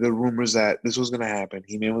about it. The rumors that this was going to happen.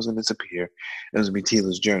 He-Man was going to disappear. It was going to be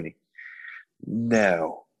Tila's journey.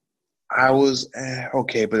 No. I was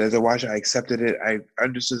okay, but as I watched it, I accepted it. I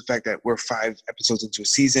understood the fact that we're 5 episodes into a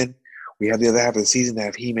season. We have the other half of the season to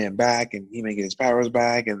have He-Man back, and He-Man get his powers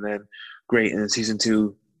back, and then great. And then season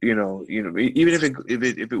 2, even if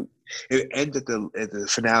it ends at the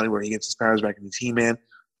finale where he gets his powers back and he's He-Man,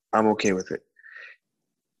 I'm okay with it.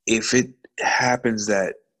 If it happens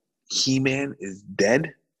that He-Man is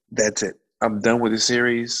dead, that's it. I'm done with the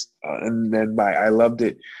series, and then I loved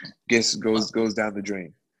it. Guess goes down the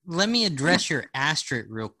drain. Let me address your asterisk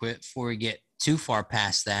real quick before we get too far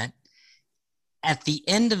past that. At the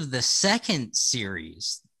end of the second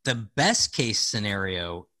series, the best case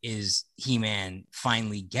scenario is He-Man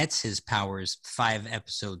finally gets his powers 5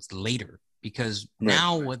 episodes later, because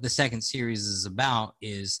now what the second series is about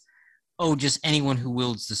is, just anyone who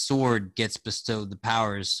wields the sword gets bestowed the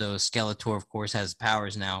powers. So Skeletor, of course, has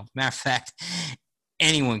powers now. Matter of fact,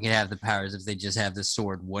 anyone can have the powers if they just have the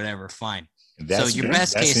sword, whatever, fine. So your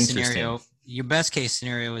best case scenario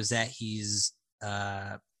is that he's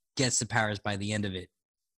gets the powers by the end of it.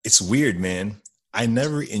 It's weird, man. I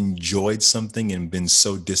never enjoyed something and been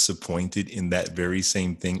so disappointed in that very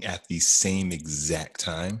same thing at the same exact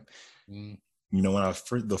time. When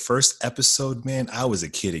the first episode, man, I was a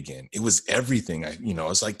kid again. It was everything. I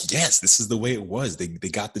was like, yes, this is the way it was. They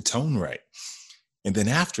got the tone right. And then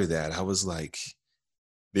after that, I was like,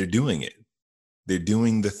 they're doing it. They're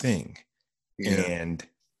doing the thing. Yeah. And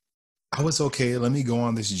I was okay. Let me go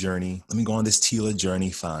on this journey. Let me go on this Tila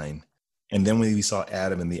journey. Fine. And then when we saw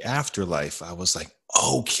Adam in the afterlife, I was like,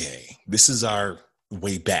 okay, this is our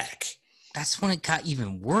way back. That's when it got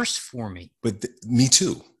even worse for me. But me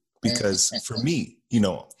too. Because for me,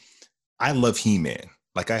 I love He-Man.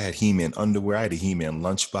 Like I had He-Man underwear. I had a He-Man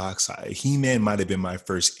lunchbox. He-Man might have been my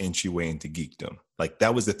first entryway into geekdom. Like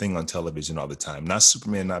that was the thing on television all the time. Not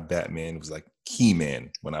Superman, not Batman. It was like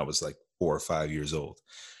He-Man when I was like 4 or 5 years old.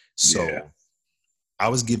 So I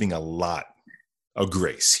was giving a lot of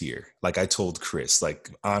grace here. Like I told Chris,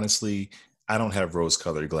 like, honestly, I don't have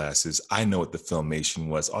rose-colored glasses. I know what the Filmation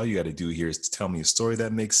was. All you got to do here is to tell me a story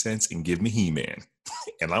that makes sense and give me He-Man.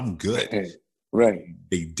 And I'm good. Right.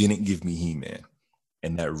 They didn't give me He-Man.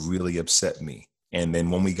 And that really upset me. And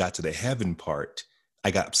then when we got to the heaven part,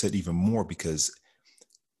 I got upset even more because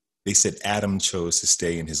they said Adam chose to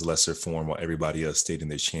stay in his lesser form while everybody else stayed in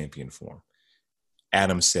their champion form.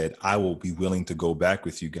 Adam said, I will be willing to go back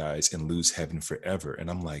with you guys and lose heaven forever. And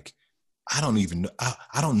I'm like, I don't even know.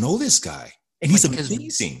 I don't know this guy. And he's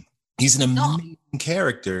amazing. He's an amazing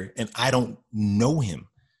character. And I don't know him.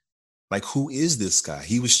 Like, who is this guy?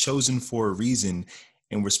 He was chosen for a reason.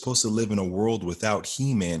 And we're supposed to live in a world without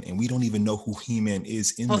He-Man. And we don't even know who He-Man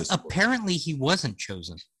is in this world. Apparently he wasn't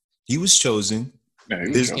chosen. He was chosen.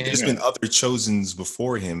 There's been other chosens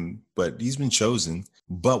before him, but he's been chosen.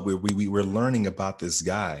 But we were learning about this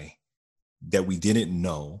guy that we didn't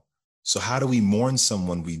know. So how do we mourn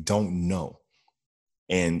someone we don't know?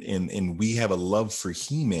 And we have a love for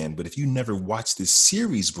He-Man, but if you never watched this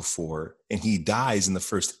series before and he dies in the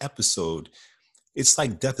first episode, It's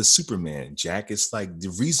like Death of Superman, Jack. It's like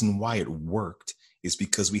the reason why it worked is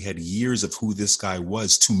because we had years of who this guy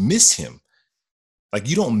was to miss him. Like,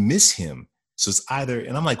 you don't miss him. So it's either,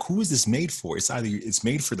 and I'm like, who is this made for? It's either it's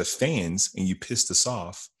made for the fans and you pissed us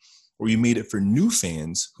off, or you made it for new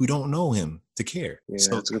fans who don't know him to care. Yeah,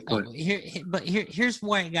 so that's a good point. Here's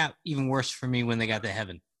why it got even worse for me when they got to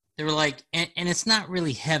heaven. They were like, and it's not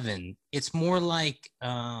really heaven. It's more like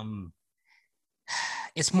an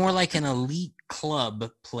elite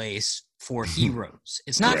club place for heroes.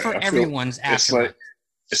 It's not for everyone's afterlife.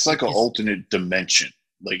 It's like an alternate dimension.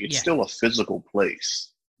 Like, it's still a physical place.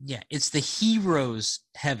 Yeah, it's the heroes'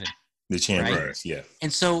 heaven. The chamber, right? Yeah.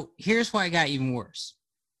 And so here's why it got even worse.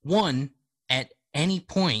 One, at any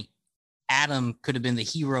point, Adam could have been the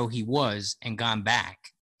hero he was and gone back,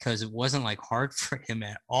 because it wasn't like hard for him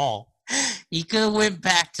at all. He could have went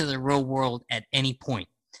back to the real world at any point.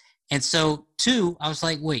 And so, two, I was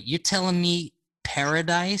like, wait, you're telling me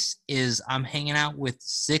paradise is I'm hanging out with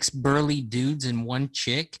 6 burly dudes and 1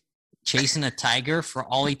 chick chasing a tiger for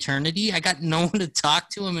all eternity? I got no one to talk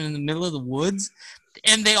to. I'm in the middle of the woods,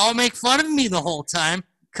 and they all make fun of me the whole time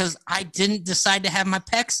because I didn't decide to have my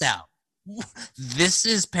pecs out. This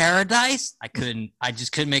is paradise? I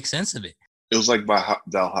just couldn't make sense of it. It was like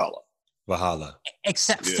Valhalla.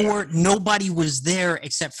 Except for nobody was there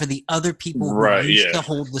except for the other people who used to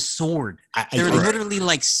hold the sword. There were literally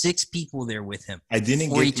like 6 people there with him. I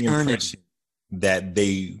didn't get the impression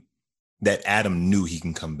that Adam knew he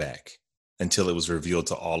can come back until it was revealed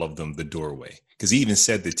to all of them the doorway. Because he even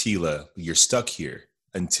said to Tila, "You're stuck here,"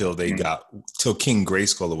 until they till King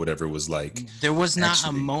Grayskull or whatever was like. There was not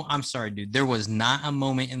I'm sorry, dude. There was not a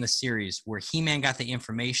moment in the series where He-Man got the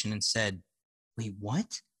information and said, "Wait,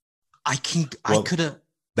 what? I could have."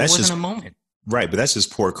 That wasn't a moment. Right, but that's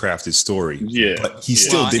just poor crafted story. Yeah. But he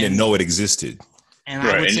still didn't know it existed. And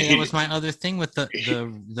I would say that was my other thing with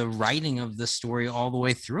the writing of the story all the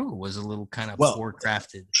way through was a little kind of poor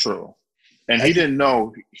crafted. True. And he didn't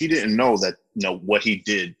know that what he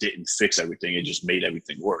did didn't fix everything. It just made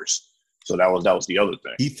everything worse. So that was the other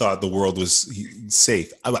thing. He thought the world was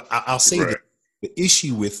safe. I'll say that the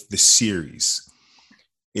issue with the series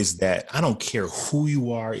is that I don't care who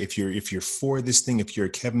you are, if you're for this thing, if you're a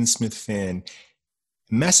Kevin Smith fan,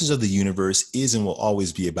 Masters of the Universe is and will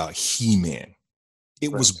always be about He-Man.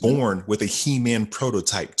 It was born with a He-Man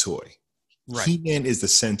prototype toy. Right. He-Man is the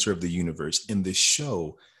center of the universe. In this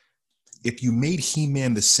show, if you made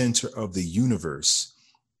He-Man the center of the universe,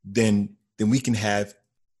 then we can have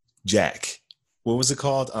Jack. What was it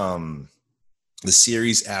called? The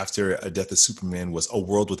series after A Death of Superman was A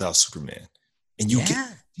World Without Superman. And you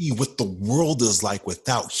can see what the world is like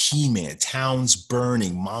without He-Man. Towns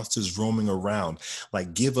burning, monsters roaming around.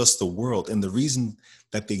 Like, give us the world. And the reason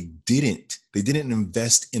that they didn't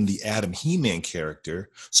invest in the Adam He-Man character.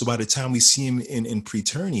 So by the time we see him in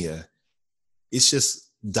Preternia, it's just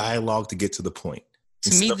dialogue to get to the point.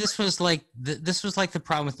 To me, this was like the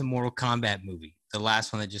problem with the Mortal Kombat movie, the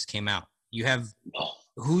last one that just came out. You have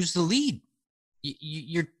who's the lead?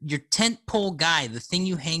 Your tent pole guy, the thing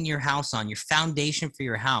you hang your house on, your foundation for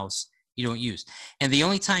your house, you don't use. And the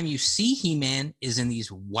only time you see He-Man is in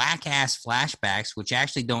these whack-ass flashbacks, which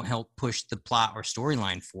actually don't help push the plot or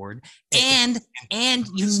storyline forward. And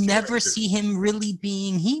you never see him really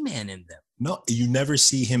being He-Man in them. No, you never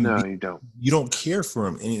see him. No, you don't. You don't care for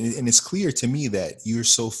him. And it's clear to me that you're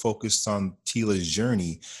so focused on Tila's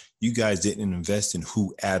journey, you guys didn't invest in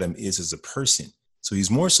who Adam is as a person. So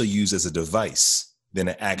he's more so used as a device than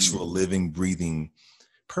an actual living, breathing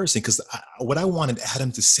person. Because what I wanted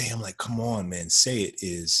Adam to say, I'm like, come on, man, say it,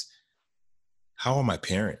 is, how are my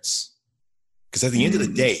parents? Because at the end of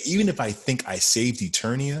the day, even if I think I saved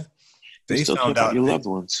Eternia, they found out your loved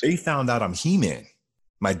ones. They found out I'm He-Man.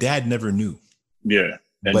 My dad never knew. Yeah.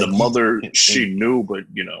 And the mother, she knew, but,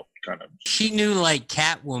 kind of. She knew like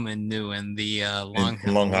Catwoman knew in the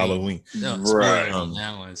Long Halloween. No, right. On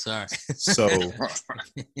that one, sorry. So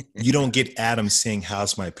you don't get Adam saying,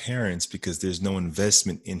 how's my parents? Because there's no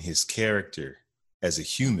investment in his character as a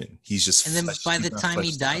human. He's just. And then by the time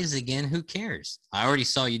he dies again, who cares? I already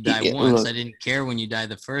saw you die once. I didn't care when you died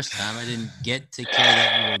the first time. I didn't get to care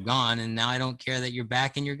that you were gone. And now I don't care that you're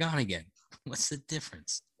back and you're gone again. What's the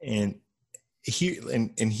difference? And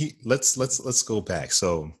let's go back.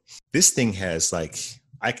 So this thing has, like,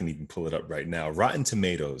 I can even pull it up right now. Rotten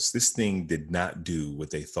Tomatoes. This thing did not do what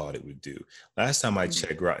they thought it would do. Last time I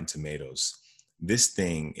checked Rotten Tomatoes, this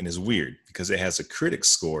thing, and it's weird because it has a critic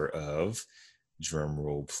score of, drum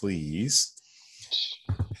roll please,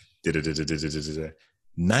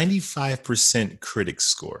 95% critic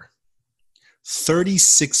score,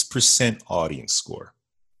 36% audience score.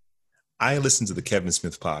 I listen to the Kevin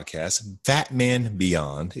Smith podcast, Fat Man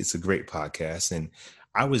Beyond. It's a great podcast. And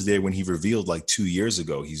I was there when he revealed like 2 years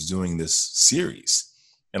ago, he's doing this series.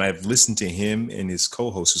 And I've listened to him and his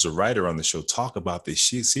co-host, who's a writer on the show, talk about this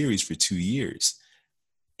series for 2 years.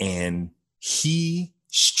 And he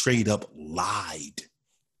straight up lied.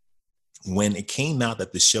 When it came out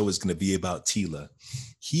that the show is going to be about Tila,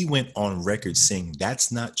 he went on record saying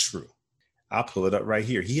that's not true. I'll pull it up right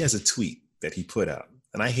here. He has a tweet that he put out.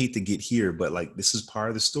 And I hate to get here, but like this is part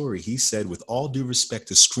of the story. He said, with all due respect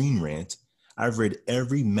to Screen Rant, I've read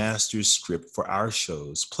every master's script for our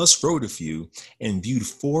shows, plus wrote a few, and viewed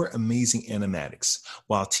 4 amazing animatics.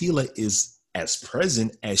 While Tila is as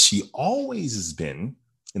present as she always has been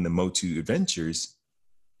in the Motu Adventures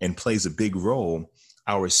and plays a big role,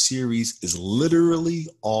 our series is literally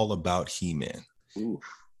all about He-Man. Oof.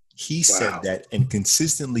 He said that and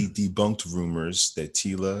consistently debunked rumors that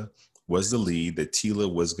Tila was the lead, that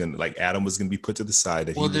Tila was going to, like Adam was going to be put to the side.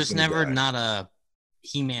 That there's never not a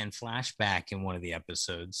He-Man flashback in one of the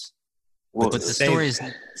episodes. Well, but the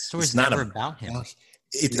story's never about him.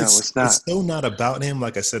 It's not. It's so not about him,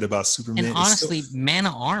 like I said about Superman. And honestly, Man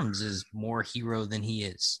of Arms is more hero than he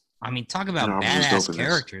is. I mean, talk about badass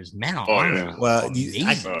characters. Man of Arms. Yeah. Well,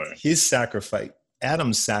 his sacrifice,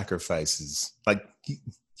 Adam's sacrifices, like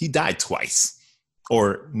he died twice,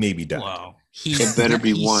 or maybe died. Wow. It better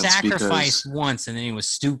be once. He sacrificed once, and then he was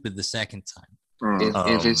stupid the second time.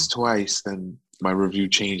 If it's twice, then my review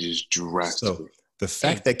changes drastically. So the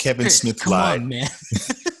fact that Kevin Smith lied,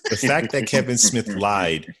 the fact that Kevin Smith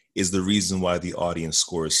lied is the reason why the audience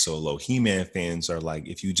score is so low. He-Man fans are like,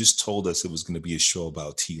 if you just told us it was going to be a show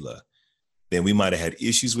about Tila, then we might have had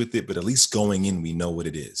issues with it, but at least going in, we know what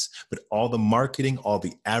it is. But all the marketing, all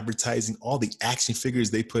the advertising, all the action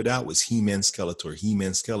figures they put out was He-Man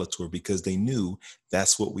Skeletor, because they knew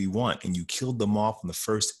that's what we want. And you killed them off in the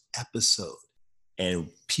first episode. And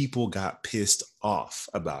people got pissed off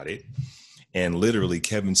about it. And literally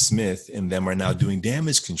Kevin Smith and them are now doing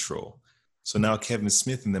Damage Control. So now Kevin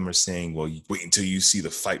Smith and them are saying, well, you wait until you see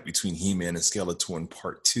the fight between He-Man and Skeletor in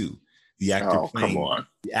part 2. The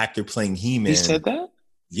actor playing He-Man. He said that?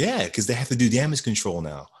 Yeah, because they have to do Damage Control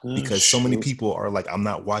now. Because so many people are like, I'm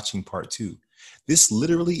not watching part 2. This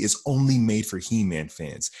literally is only made for He-Man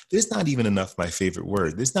fans. There's not even enough, my favorite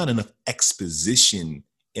word, there's not enough exposition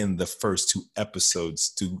in the first 2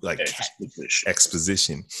 episodes to like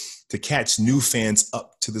exposition to catch new fans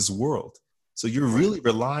up to this world. So you're really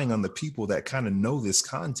relying on the people that kind of know this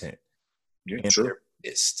content. Yeah, and sure. they're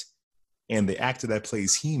pissed. And the actor that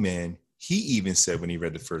plays He-Man, he even said when he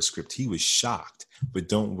read the first script, he was shocked. But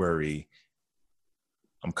don't worry,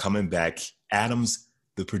 I'm coming back.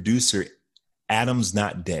 The producer, Adam's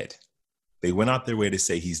not dead. They went out their way to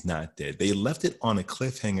say he's not dead. They left it on a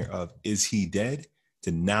cliffhanger of, is he dead?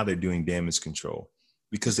 To now they're doing Damage Control.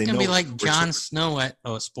 Because they know it's going to be like Jon Snow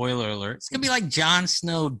spoiler alert. It's going to be like Jon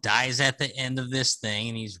Snow dies at the end of this thing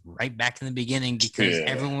and he's right back in the beginning because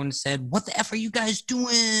everyone said, what the F are you guys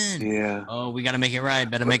doing? Yeah. Oh, we got to make it right.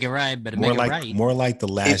 Better make it right. More like The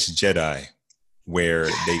Last Jedi, where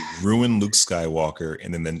they ruined Luke Skywalker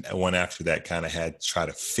and then the one after that kind of had to try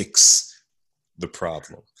to fix the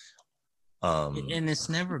problem. And it's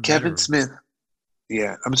never Kevin Smith.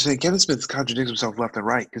 Yeah, I'm saying Kevin Smith contradicts himself left and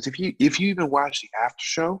right because if you even watch the after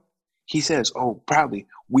show, he says, "Oh, proudly,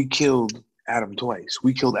 we killed Adam twice.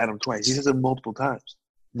 We killed Adam twice." He says it multiple times.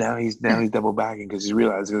 Now he's double backing because he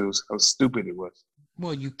realized how stupid it was.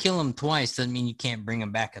 Well, you kill him twice doesn't mean you can't bring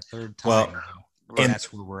him back a third time. Well, and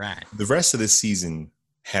that's where we're at. The rest of the season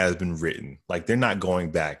has been written. Like they're not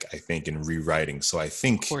going back, I think, and rewriting. So I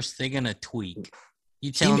think, of course, they're gonna tweak.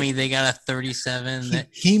 You telling me they got a 37?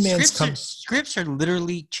 Scripts are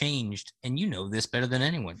literally changed, and you know this better than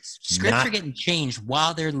anyone. Scripts are getting changed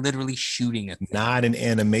while they're literally shooting a thing. Not in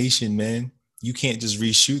animation, man. You can't just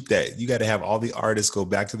reshoot that. You got to have all the artists go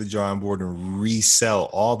back to the drawing board and resell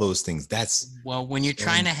all those things. When you're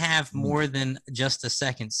trying to have more than just a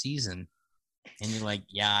second season, and you're like,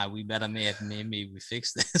 yeah, we better maybe we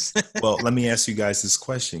fix this. Well, let me ask you guys this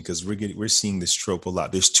question because we're seeing this trope a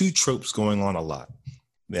lot. There's 2 tropes going on a lot,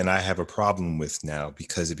 and I have a problem with now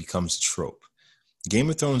because it becomes a trope. Game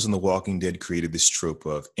of Thrones and The Walking Dead created this trope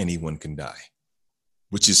of anyone can die,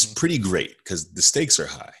 which is pretty great because the stakes are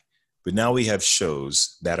high. But now we have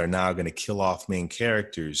shows that are now going to kill off main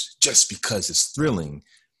characters just because it's thrilling,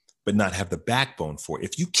 but not have the backbone for it.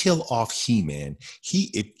 If you kill off He-Man,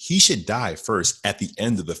 he should die first at the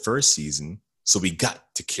end of the first season. So we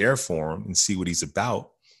got to care for him and see what he's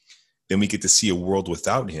about. Then we get to see a world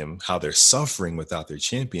without him, how they're suffering without their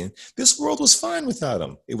champion. This world was fine without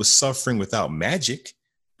him. It was suffering without magic,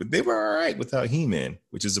 But they were all right without He-Man,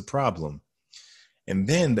 which is a problem. And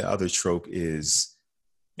then the other trope is,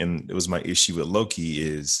 and it was my issue with Loki,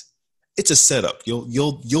 is it's a setup.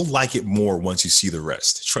 You'll like it more once you see the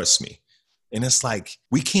rest. Trust me. And it's like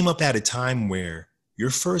we came up at a time where your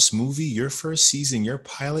first movie, your first season, your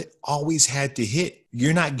pilot always had to hit.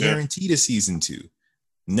 You're not guaranteed a season 2.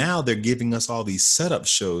 Now they're giving us all these setup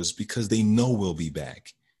shows because they know we'll be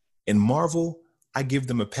back. And Marvel, I give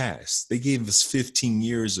them a pass. They gave us 15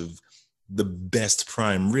 years of the best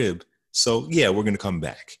prime rib. So yeah, we're going to come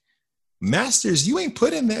back. Masters, you ain't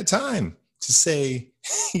put in that time to say,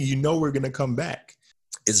 we're going to come back.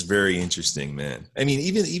 It's very interesting, man. I mean,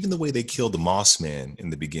 even the way they killed the Moss Man in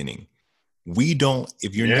the beginning,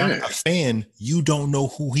 if you're not a fan, you don't know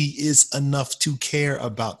who he is enough to care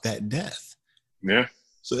about that death. Yeah.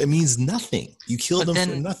 So it means nothing. You killed him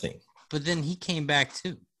for nothing. But then he came back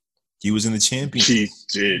too. He was in the championship. He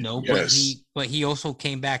did. No, but he also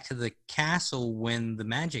came back to the castle when the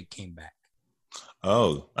magic came back.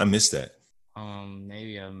 Oh, I missed that.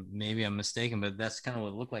 Maybe I'm mistaken, but that's kind of what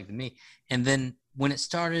it looked like to me. And then when it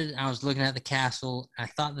started, I was looking at the castle. I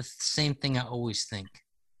thought the same thing I always think.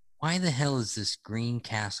 Why the hell is this green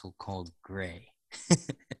castle called gray?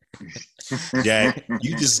 Yeah,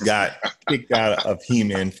 you just got kicked out of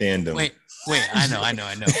He-Man fandom. Wait, I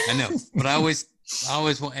know. But I always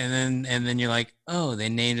want, and then you're like, oh, they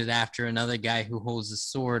named it after another guy who holds a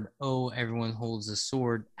sword. Oh, everyone holds a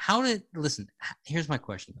sword. Here's my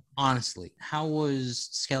question. Honestly, how was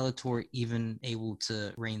Skeletor even able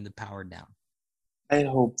to rain the power down? I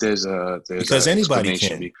hope there's because anybody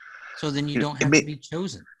can. So then you don't have to be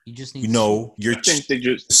chosen. You just need.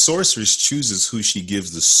 The sorceress chooses who she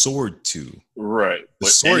gives the sword to. Right. The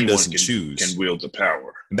sword doesn't choose. Can wield the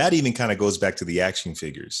power. And that even kind of goes back to the action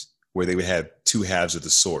figures, where they would have 2 halves of the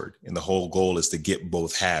sword, and the whole goal is to get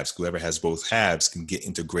both halves. Whoever has both halves can get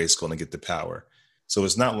into Grayskull and get the power. So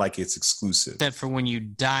it's not like it's exclusive. Except for when you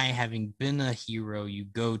die, having been a hero, you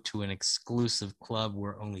go to an exclusive club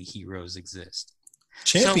where only heroes exist.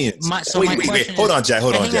 Champions. Wait. Hold on, Jack.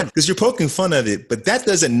 Because you're poking fun of it, but that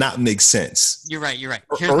doesn't not make sense. You're right.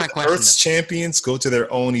 Here's my question. Earth's champions go to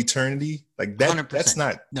their own eternity. Like that. 100%. That's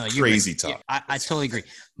not crazy talk. Yeah, I totally agree.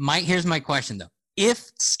 Here's my question though.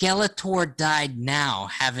 If Skeletor died now,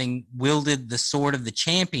 having wielded the sword of the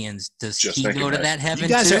champions, does he go to that heaven? You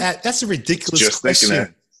guys too? That's a ridiculous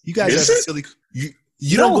question. You guys are silly.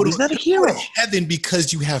 You no, don't go he's not a hero. Heaven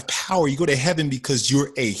because you have power. You go to heaven because you're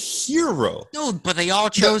a hero. No, but they all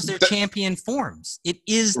chose their champion forms. It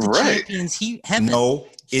is the champions heaven. No,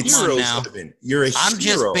 it's heroes heaven. You're a hero. I'm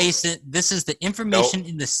just basing. This is the information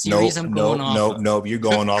in the series I'm going off. No, you're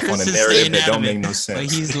going off on a narrative that don't make no sense.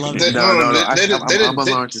 But he's loving it. I'm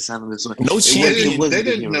allergic to sound of this way. No champion.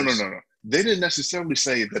 No. They didn't necessarily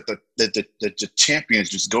say that the champions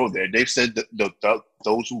just go there. They said that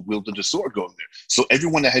those who wielded the sword go there. So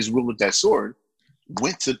everyone that has wielded that sword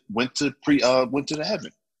went to the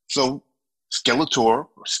heaven. So Skeletor or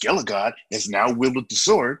Skelegod has now wielded the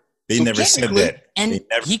sword. They never said that. And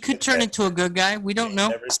he could turn into a good guy. We don't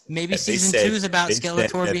know. Maybe season 2 is about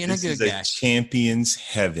Skeletor being a good guy. Champions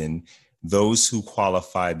heaven. Those who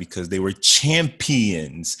qualify because they were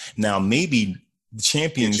champions. Now maybe the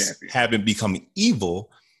champions haven't become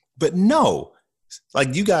evil, but no.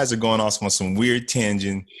 Like you guys are going off on some weird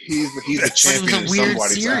tangent. He's a champion in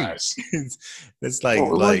somebody's eyes. It's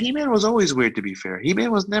like, He-Man was always weird. To be fair,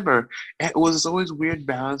 He-Man was never. It was always weird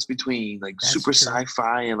balance between like super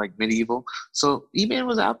sci-fi and like medieval. So He-Man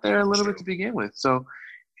was out there a little bit to begin with. So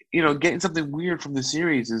getting something weird from the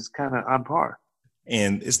series is kind of on par.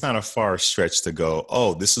 And it's not a far stretch to go,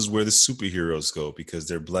 oh, this is where the superheroes go because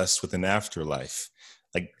they're blessed with an afterlife.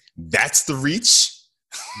 Like that's the reach.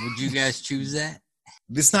 Would you guys choose that?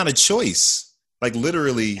 It's not a choice. Like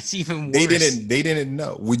literally, it's even worse. They didn't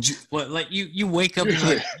know. Would you? What? Like you wake up and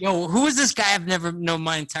you're like, yo, who is this guy I've never known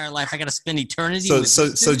my entire life? I got to spend eternity.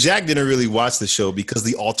 So Jack didn't really watch the show because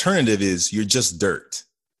the alternative is you're just dirt.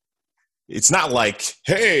 It's not like,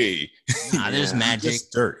 hey, there's magic. You're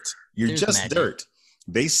just dirt. You're just dirt.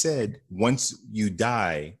 They said once you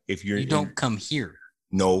die, if you don't come here.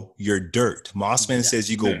 No, you're dirt. Mossman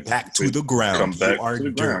says you go back to the ground. You are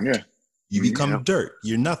dirt. You become dirt.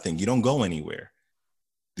 You're nothing. You don't go anywhere.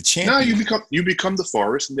 The champion. No, you become the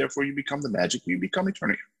forest, and therefore you become the magic. You become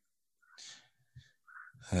eternity.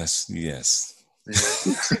 Yes.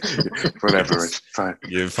 Whatever, Rich. Fine.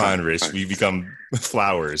 You're fine, Rich. We become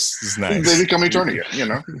flowers. It's nice. They become eternity.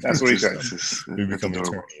 That's what he says. We become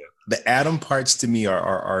eternity. The Adam parts to me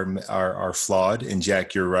are flawed, and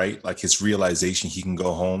Jack, you're right. Like his realization he can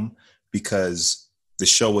go home because the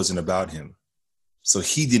show wasn't about him, so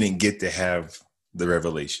he didn't get to have the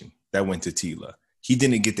revelation. That went to Tila. He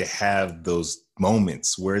didn't get to have those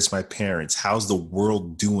moments. Where's my parents? How's the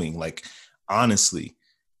world doing? Like, honestly,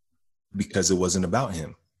 because it wasn't about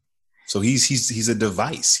him. So he's a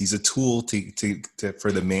device. He's a tool to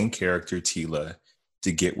for the main character, Tila,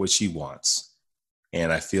 to get what she wants.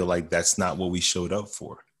 And I feel like that's not what we showed up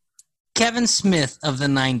for. Kevin Smith of the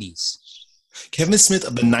 90s. Kevin Smith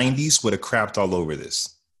of the 90s would have crapped all over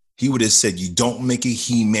this. He would have said, you don't make a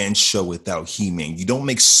He-Man show without He-Man. You don't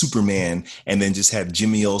make Superman and then just have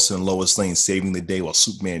Jimmy Olsen and Lois Lane saving the day while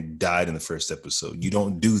Superman died in the first episode. You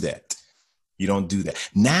don't do that. You don't do that.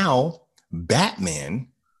 Now, Batman,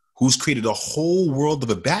 who's created a whole world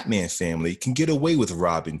of a Batman family, can get away with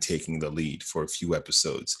Robin taking the lead for a few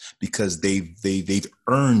episodes because they've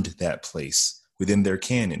earned that place within their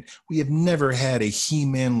canon. We have never had a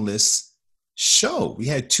He-Man-less show. We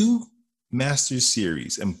had 2 Masters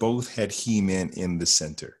series, and both had He-Man in the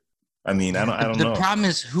center. I mean, I don't know. The problem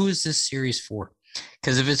is, who is this series for?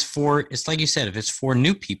 Because if it's like you said, if it's for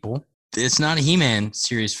new people, it's not a He-Man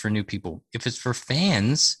series for new people. If it's for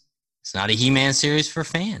fans, it's not a He-Man series for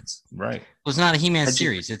fans. Right. Well, it's not a He-Man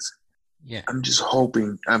series. I'm just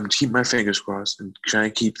hoping. I'm keeping my fingers crossed and trying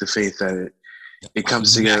to keep the faith that it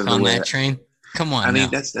comes together on that train. Come on. I mean,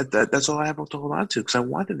 that's all I have to hold on to because I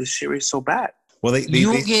wanted this series so bad. Well,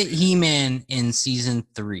 you'll get He-Man in season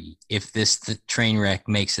 3 if the train wreck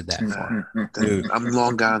makes it that far. Dude, I'm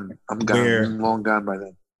long gone. I'm long gone by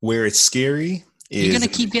then. Where it's scary is you're gonna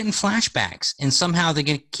keep getting flashbacks, and somehow they're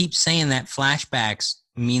gonna keep saying that flashbacks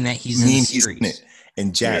mean that he's in the series.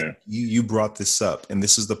 And Jack, you brought this up, and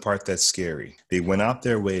this is the part that's scary. They went out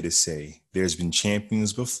their way to say there's been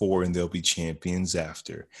champions before and there'll be champions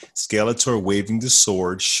after. Skeletor waving the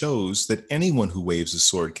sword shows that anyone who waves a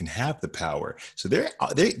sword can have the power. So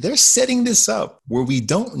they're setting this up where we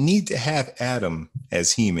don't need to have Adam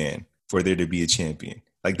as He-Man for there to be a champion.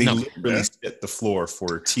 Like they literally set the floor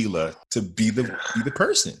for Tila to be the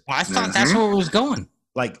person. Well, I thought that's where it was going.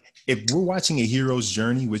 Like if we're watching a hero's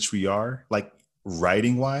journey, which we are, like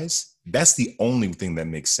writing wise, that's the only thing that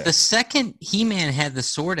makes sense. The second He-Man had the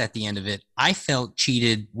sword at the end of it, I felt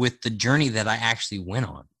cheated with the journey that I actually went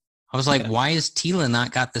on. I was like, why is Tila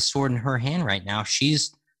not got the sword in her hand right now?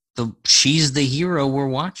 She's the hero we're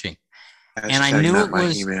watching. Hashtag and I knew it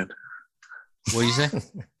was He-Man. What do you say?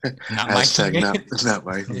 Not my He-Man. Not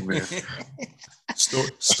my He-Man.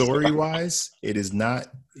 Story wise, it is not.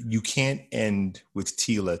 You can't end with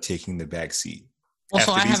Tila taking the back seat.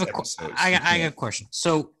 Also, I got a question.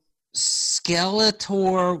 So,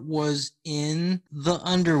 Skeletor was in the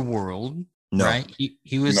underworld, right?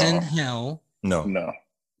 He was in hell. No.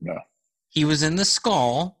 He was in the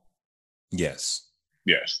skull. Yes.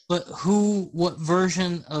 But what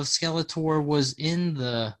version of Skeletor was in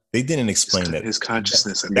the... They didn't explain that. His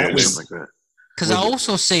consciousness. That was something like that. Because I'll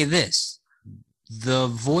also say this. The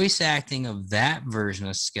voice acting of that version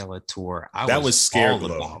of Skeletor, that was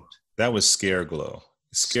Scareglow. That was Scareglow.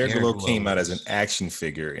 Scareglow came out as an action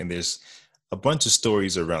figure, and there's a bunch of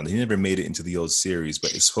stories around it. He never made it into the old series,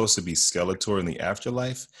 but it's supposed to be Skeletor in the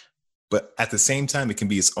afterlife. But at the same time, it can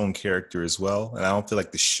be its own character as well. And I don't feel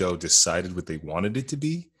like the show decided what they wanted it to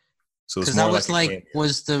be. So it's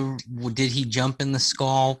more did he jump in the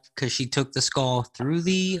skull because she took the skull through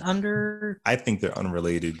the under? I think they're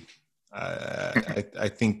unrelated. I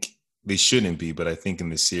think they shouldn't be, but I think in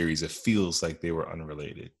the series it feels like they were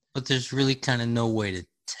unrelated. But there's really kind of no way to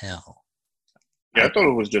tell. Yeah, I thought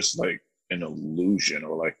it was just like an illusion,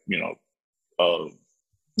 or like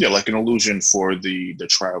like an illusion for the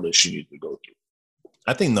trial that she needed to go through.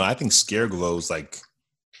 I think Scareglow's like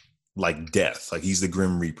death. Like he's the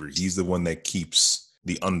Grim Reaper. He's the one that keeps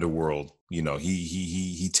the underworld. You know,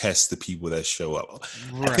 he tests the people that show up.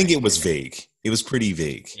 Right. I think it was vague. It was pretty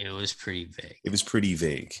vague.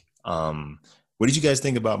 What did you guys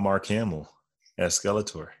think about Mark Hamill as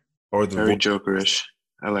Skeletor? Or very Jokerish.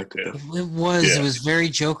 I liked it. It was very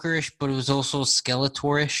Jokerish, but it was also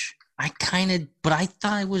Skeletorish. I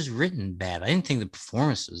thought it was written bad. I didn't think the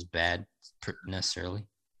performance was bad necessarily.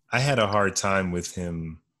 I had a hard time with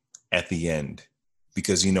him at the end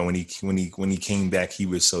because when he came back, he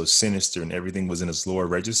was so sinister and everything was in his lower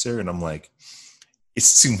register, and I'm like,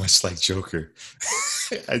 it's too much like Joker.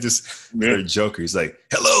 I just heard Joker. He's like,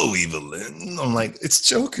 "Hello, Evelyn." I'm like, it's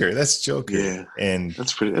Joker. That's Joker. Yeah, and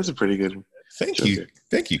that's a pretty good. Thank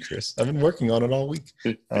you, Chris. I've been working on it all week.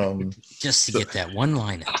 Just to get that one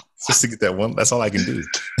line out. Just to get that one. That's all I can do.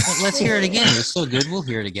 Well, let's hear it again. It was so good. We'll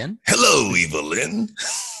hear it again. Hello, Evelyn.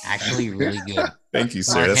 Actually, really good. Thank you,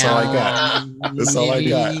 sir. That's all I got.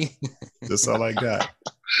 That's all I got.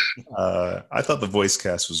 I thought the voice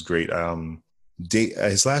cast was great.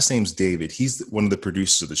 His last name's David. He's one of the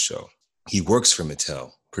producers of the show. He works for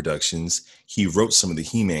Mattel Productions. He wrote some of the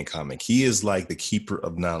He-Man comic. He is like the keeper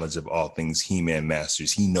of knowledge of all things He-Man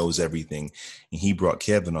Masters. He knows everything. And he brought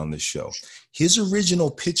Kevin on the show. His original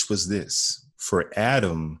pitch was this: for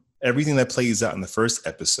Adam, everything that plays out in the first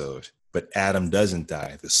episode, but Adam doesn't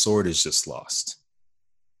die. The sword is just lost.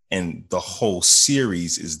 And the whole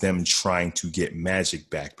series is them trying to get magic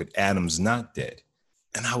back, but Adam's not dead.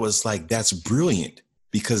 And I was like, that's brilliant,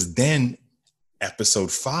 because then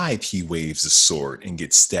episode 5, he waves a sword and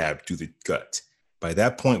gets stabbed through the gut. By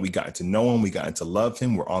that point, we got to know him. We got to love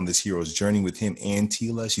him. We're on this hero's journey with him and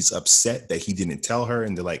Teela. She's upset that he didn't tell her.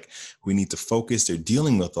 And they're like, we need to focus. They're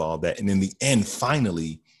dealing with all that. And in the end,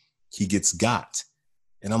 finally, he gets got.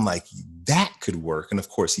 And I'm like, that could work. And of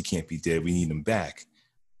course, he can't be dead. We need him back.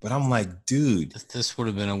 But I'm like, dude. This would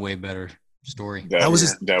have been a way better story. That was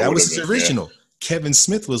his original. Yeah. Kevin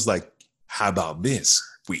Smith was like, how about this?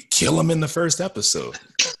 We kill him in the first episode.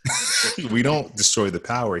 We don't destroy the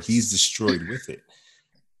power. He's destroyed with it.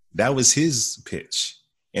 That was his pitch.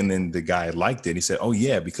 And then the guy liked it. He said, oh,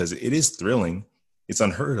 yeah, because it is thrilling. It's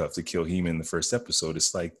unheard of to kill He-Man in the first episode.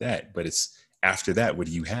 It's like that. But it's after that, what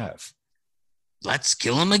do you have? Let's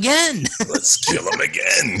kill him again. Let's kill him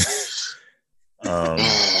again.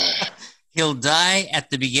 He'll die at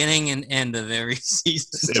the beginning and end of every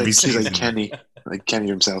season. Like Kenny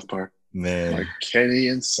from South Park. Man, like Kenny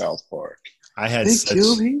in South Park. I had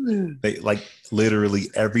like literally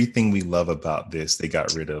everything we love about this. They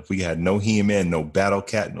got rid of. We had no He-Man, no Battle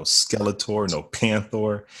Cat, no Skeletor, no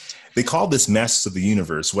Panther. They call this Masters of the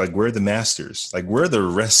Universe. Like, we're the masters. Like, we're the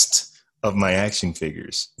rest of my action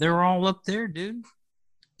figures. They're all up there, dude.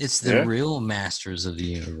 It's the real Masters of the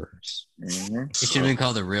Universe. Mm-hmm. It should have been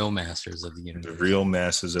called the Real Masters of the Universe. The Real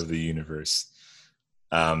Masters of the Universe.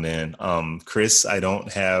 Man. Chris, I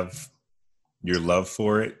don't have your love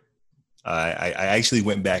for it. I actually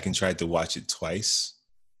went back and tried to watch it twice.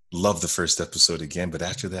 Love the first episode again, but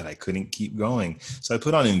after that, I couldn't keep going. So I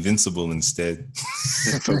put on Invincible instead.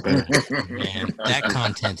 Man, that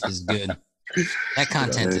content is good. That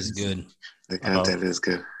content is good. The content is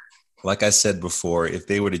good. Like I said before, if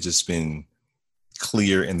they would have just been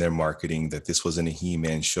clear in their marketing that this wasn't a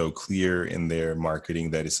He-Man show, clear in their marketing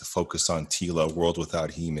that it's focused on Teela, World Without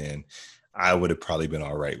He-Man, I would have probably been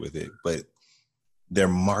all right with it. But their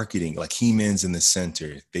marketing, like He-Man's in the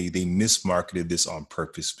center, they mismarketed this on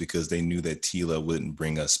purpose because they knew that Teela wouldn't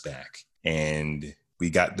bring us back. And we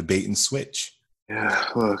got the bait and switch. Yeah,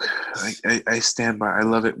 look, I stand by. I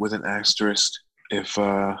love it with an asterisk. If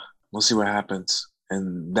we'll see what happens.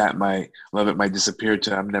 And that love it might disappear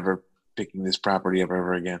to I'm never picking this property up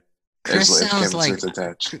ever again. Chris sounds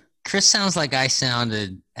like I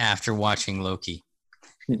sounded after watching Loki.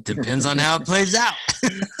 Depends on how it plays out.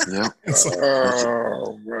 Yeah.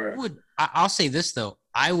 I'll say this though.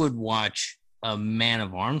 I would watch a Man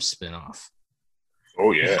of Arms spinoff.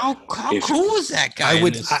 Oh yeah. How cool was that guy? I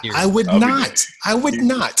would not. I would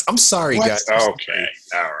not. I'm sorry, guys. Okay.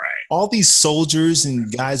 All right. All these soldiers and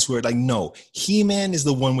guys were like, no, He-Man is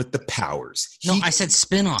the one with the powers. I said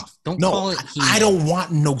spinoff. Don't call it He-Man. I don't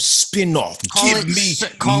want no spinoff. Give me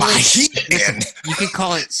my He-Man. You could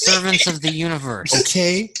call it Servants of the Universe.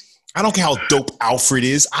 Okay? I don't care how dope Alfred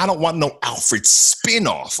is. I don't want no Alfred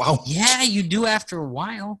spinoff. Yeah, you do after a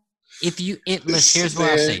while. Here's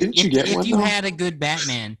what I'll say. If you had a good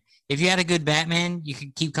Batman, you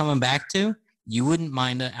could keep coming back to. You wouldn't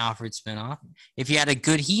mind an Alfred spinoff. If you had a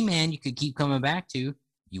good He-Man, you could keep coming back to.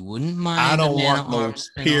 You wouldn't mind. I don't want no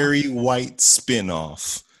Perry White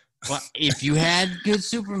spinoff. Well, if you had good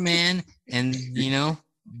Superman, and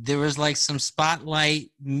there was like some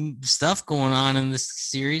spotlight stuff going on in this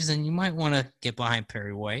series, then you might want to get behind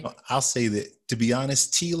Perry White. I'll say that, to be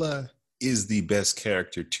honest, Teela is the best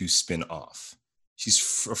character to spin off. She's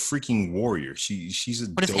a freaking warrior. She's a.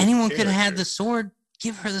 But if anyone could have had the sword,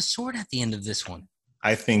 give her the sword at the end of this one.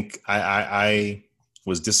 I think I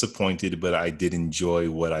was disappointed, but I did enjoy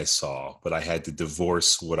what I saw. But I had to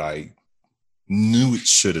divorce what I knew it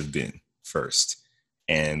should have been first.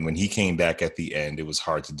 And when he came back at the end, it was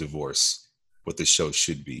hard to divorce what the show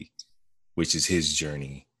should be, which is his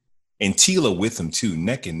journey. And Teela with him too,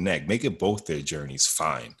 neck and neck. Make it both their journeys,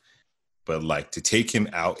 fine. But like to take him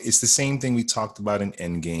out, it's the same thing we talked about in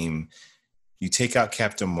Endgame. You take out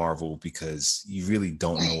Captain Marvel because you really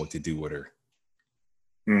don't know what to do with her.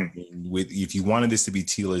 If you wanted this to be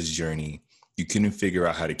Teela's journey, you couldn't figure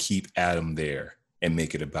out how to keep Adam there and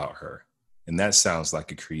make it about her. And that sounds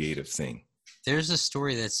like a creative thing. There's a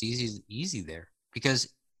story that's easy there because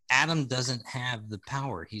Adam doesn't have the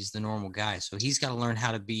power. He's the normal guy. So he's got to learn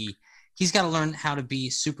how to be he's got to learn how to be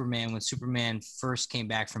Superman when Superman first came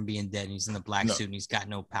back from being dead and he's in the black suit and he's got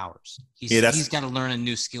no powers. He's got to learn a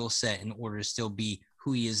new skill set in order to still be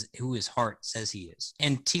who he is, who his heart says he is.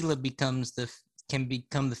 And Teela can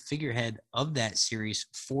become the figurehead of that series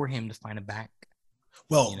for him to find a back.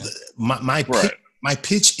 Well, my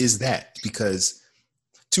pitch is that, because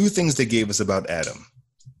two things they gave us about Adam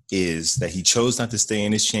is that he chose not to stay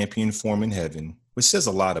in his champion form in heaven, which says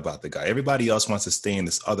a lot about the guy. Everybody else wants to stay in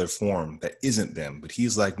this other form that isn't them, but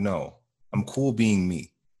he's like, no, I'm cool being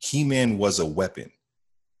me. He-Man was a weapon,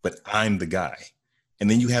 but I'm the guy. And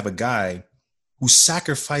then you have a guy who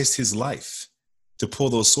sacrificed his life to pull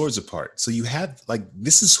those swords apart. So you have, like,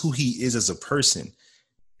 this is who he is as a person.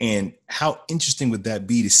 And how interesting would that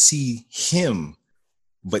be to see him,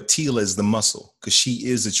 but Teela is the muscle, because she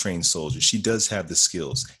is a trained soldier. She does have the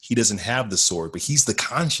skills. He doesn't have the sword, but he's the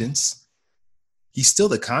conscience. He's still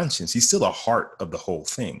the conscience. He's still the heart of the whole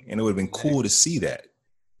thing. And it would have been cool to see that.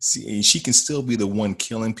 See, she can still be the one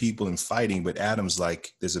killing people and fighting, but Adam's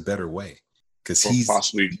like, there's a better way. Because he's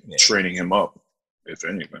possibly training him up, if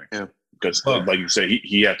anything. Yeah. Because, like you said,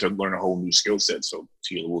 he had to learn a whole new skill set, so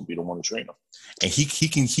Teela would be the one to train him. And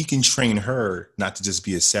he can train her not to just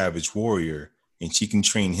be a savage warrior, and she can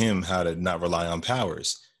train him how to not rely on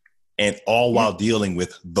powers, and all while dealing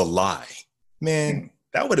with the lie. Man,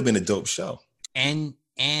 that would have been a dope show. And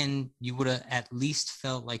you would have at least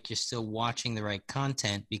felt like you're still watching the right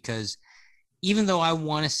content, because even though I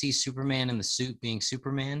want to see Superman in the suit being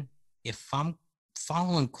Superman, if I'm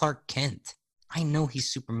following Clark Kent, I know he's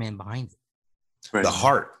Superman behind it. Right. The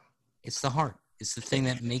heart. It's the heart. It's the thing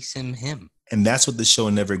that makes him him. And that's what the show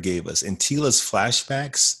never gave us. In Teela's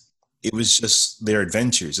flashbacks, it was just their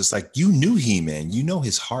adventures. It's like, you knew He-Man. You know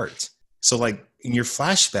his heart. So, like, in your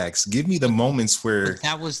flashbacks, give me the moments where... But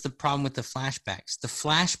that was the problem with the flashbacks. The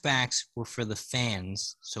flashbacks were for the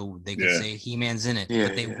fans, so they could say He-Man's in it.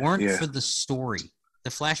 But they weren't for the story. The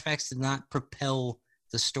flashbacks did not propel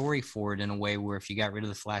the story forward in a way where if you got rid of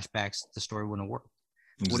the flashbacks, the story wouldn't have worked.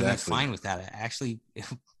 Exactly. Would have been fine with that. Actually, it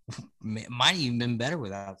might have even been better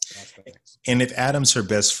without flashbacks. And if Adam's her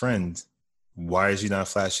best friend, why is she not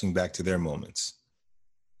flashing back to their moments?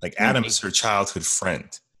 Like, Adam is her childhood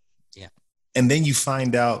friend. Yeah. And then you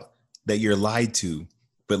find out that you're lied to,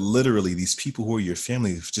 but literally these people who are your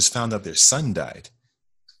family just found out their son died.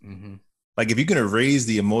 Mm-hmm. Like, if you're going to raise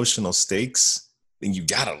the emotional stakes, then you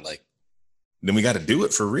got to, then we got to do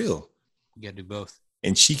it for real. You got to do both.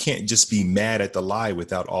 And she can't just be mad at the lie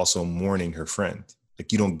without also mourning her friend.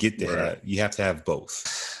 Like, you don't get that. You have to have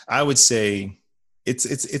both. I would say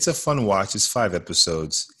it's a fun watch. It's 5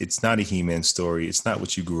 episodes. It's not a He-Man story. It's not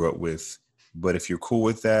what you grew up with. But if you're cool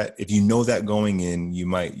with that, if you know that going in, you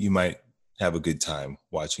might have a good time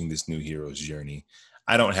watching this new hero's journey.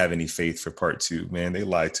 I don't have any faith for part 2, man. They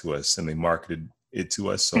lied to us and they marketed it to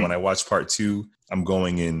us. So when I watch part 2, I'm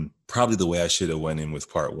going in probably the way I should have went in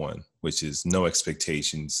with part 1, which is no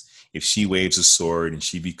expectations. If she waves a sword and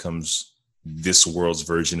she becomes this world's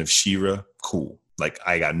version of She-Ra, cool. Like,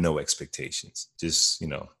 I got no expectations. Just,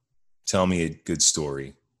 tell me a good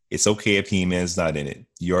story. It's okay if He-Man's not in it.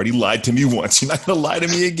 You already lied to me once. You're not going to lie to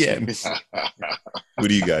me again. What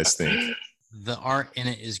do you guys think? The art in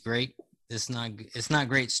it is great. It's not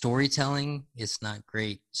great storytelling. It's not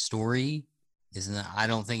great story. I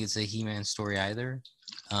don't think it's a He-Man story either.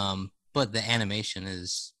 But the animation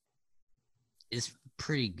is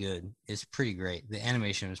pretty good. It's pretty great. The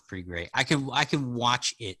animation is pretty great. I could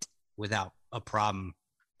watch it without a problem,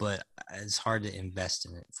 but it's hard to invest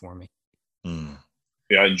in it for me.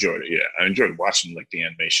 Yeah, I enjoyed it. Yeah, I enjoyed watching the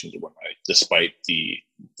animations and whatnot, despite the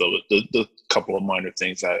couple of minor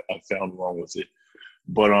things I found wrong with it.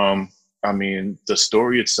 But I mean, the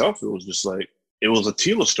story itself, it was just it was a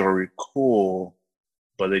Teela story, cool.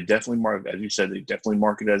 But they definitely as you said, they definitely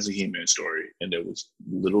marked it as a He-Man story, and there was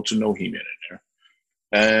little to no He-Man in there.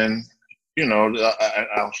 And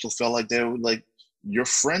I also felt like they were your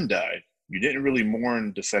friend died. You didn't really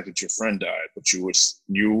mourn the fact that your friend died, but you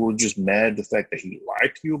were just mad the fact that he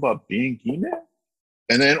lied to you about being He-Man.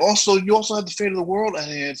 And then you also had the fate of the world at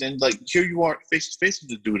hand, and here you are face to face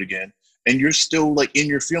with the dude again, and you're still in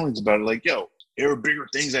your feelings about it. Yo, there are bigger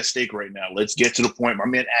things at stake right now. Let's get to the point. My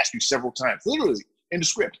man asked you several times, literally in the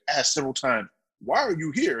script, asked several times, why are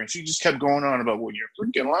you here? And she just kept going on about, well, you're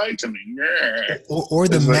freaking lying to me. Or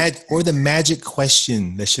the magic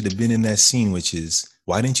question that should have been in that scene, which is,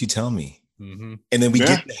 why didn't you tell me? Mm-hmm. And then we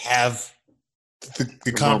get to have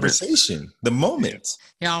the conversation, the moment.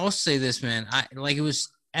 Yeah, I'll say this, man. It was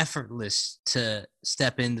effortless to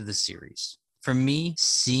step into the series. For me,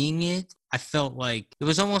 seeing it, I felt like it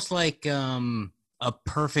was almost like a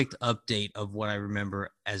perfect update of what I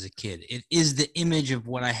remember as a kid. It is the image of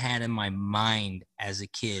what I had in my mind as a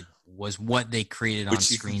kid was what they created on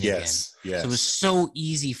screen again. Yes. So it was so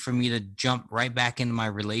easy for me to jump right back into my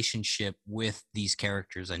relationship with these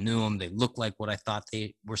characters. I knew them. They looked like what I thought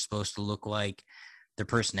they were supposed to look like. Their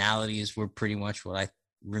personalities were pretty much what I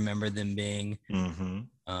remember them being.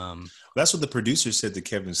 That's what the producer said to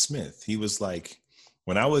Kevin Smith. He was like,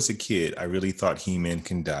 when I was a kid, I really thought He-Man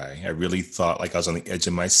can die. I really thought like I was on the edge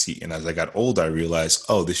of my seat. And as I got older, I realized,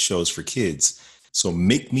 oh, this show is for kids. So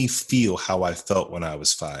make me feel how I felt when I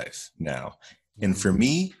was 5 now. And for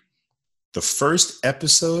me, the first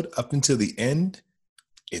episode up until the end,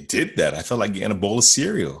 it did that. I felt like getting a bowl of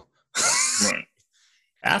cereal. Right.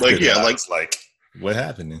 After like, yeah, that, like, I was like, what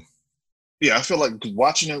happened? Yeah, I feel like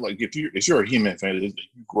watching it, like if you're a He-Man fan, you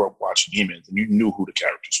grew up watching He-Man, and you knew who the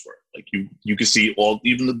characters were. Like you could see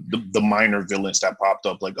even the minor villains that popped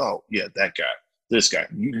up. Like, oh yeah, that guy, this guy.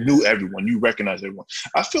 You knew everyone. You recognized everyone.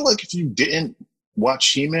 I feel like if you didn't watch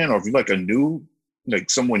He-Man, or if you like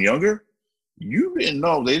someone younger, you didn't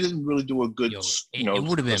know. They didn't really do a good. It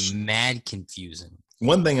would have been mad confusing.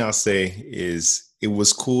 One thing I'll say is it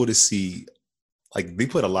was cool to see, like they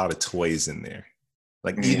put a lot of toys in there.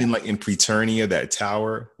 Like even like in Preternia, that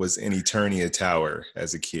tower was in Eternia Tower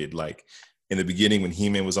as a kid. Like in the beginning when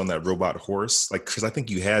He-Man was on that robot horse, like Chris, I think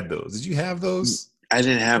you had those. Did you have those? I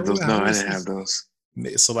didn't have those. No, I didn't have those.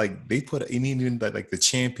 So like they put even like the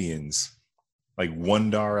champions, like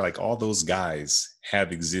Wondar, like all those guys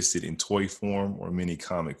have existed in toy form or mini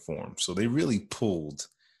comic form. So they really pulled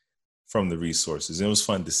from the resources. And it was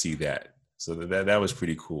fun to see that. So that was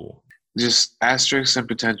pretty cool. Just asterisks and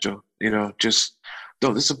potential, just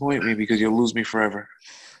don't disappoint me because you'll lose me forever.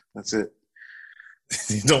 That's it.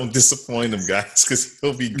 Don't disappoint him, guys, because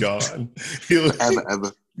he'll be gone. He's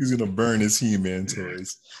going to burn his He-Man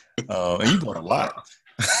toys. And you bought a lot.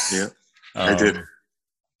 Yeah, I did.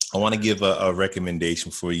 I want to give a recommendation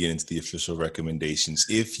before we get into the official recommendations.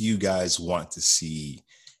 If you guys want to see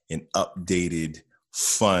an updated,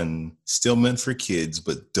 fun, still meant for kids,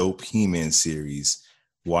 but dope He-Man series,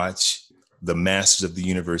 watch the Masters of the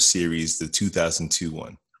Universe series, the 2002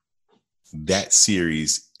 one. That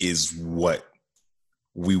series is what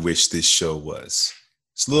we wish this show was.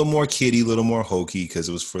 It's a little more kiddie, a little more hokey because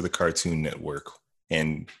it was for the Cartoon Network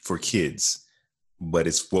and for kids, but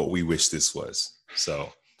it's what we wish this was.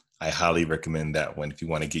 So I highly recommend that one if you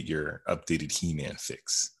want to get your updated He-Man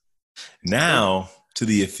fix. Now to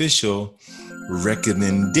the official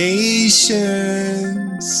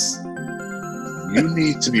recommendations. You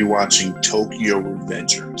need to be watching Tokyo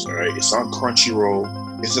Revengers. All right, it's on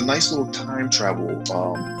Crunchyroll. It's a nice little time travel.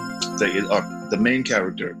 The main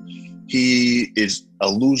character, he is a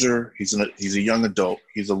loser. He's a young adult.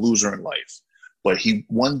 He's a loser in life. But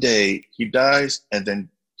one day he dies, and then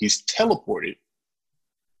he's teleported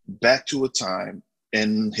back to a time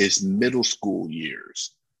in his middle school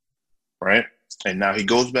years, right? And now he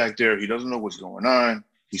goes back there. He doesn't know what's going on.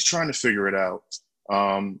 He's trying to figure it out.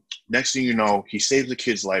 Next thing you know, he saves a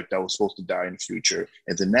kid's life that was supposed to die in the future.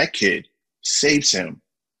 And then that kid saves him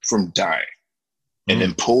from dying and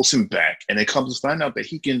then pulls him back. And it comes to find out that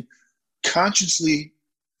he can consciously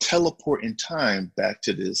teleport in time back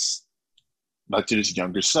to this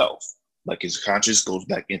younger self. Like his conscious goes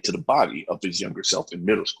back into the body of his younger self in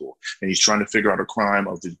middle school. And he's trying to figure out a crime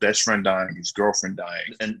of his best friend dying, his girlfriend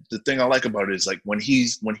dying. And the thing I like about it is like when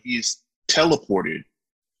he's teleported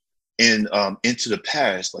into the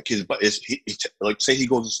past, like like say he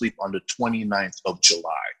goes to sleep on the 29th of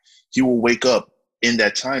July, he will wake up in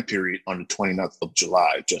that time period on the 29th of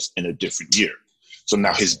July, just in a different year. So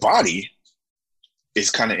now his body is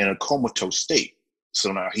kind of in a comatose state.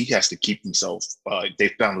 So now he has to keep himself, they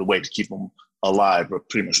found a way to keep him alive, but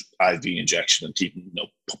pretty much IV injection and keep him,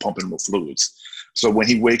 pumping him with fluids. So when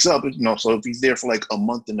he wakes up, so if he's there for like a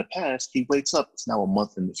month in the past, he wakes up, it's now a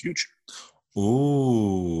month in the future.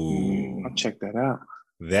 Ooh. I'll check that out.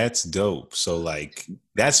 That's dope. So like,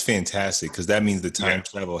 that's fantastic because that means the time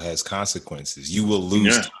travel has consequences. You will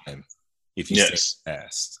lose time if you stay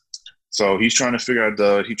past. So he's trying to figure out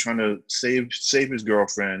save his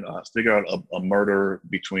girlfriend, figure out a murder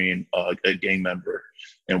between a gang member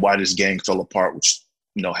and why this gang fell apart, which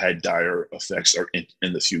had dire effects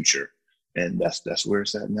in the future. And that's where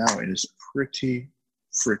it's at now, and it's pretty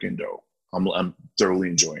freaking dope. I'm thoroughly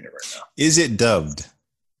enjoying it right now. Is it dubbed?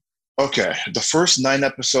 Okay, the first 9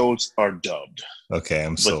 episodes are dubbed.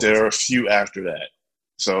 Okay, but there are a few after that.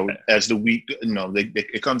 So as the week,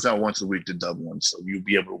 it comes out once a week, the dub one, so you'll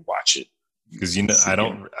be able to watch it. Because I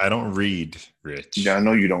don't read, Rich. Yeah, I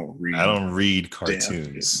know you don't read. I don't read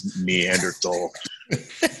cartoons. Damn, Neanderthal.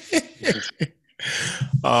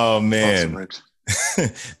 Oh man. Awesome, Rich.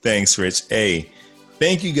 Thanks, Rich. Hey,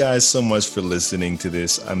 thank you guys so much for listening to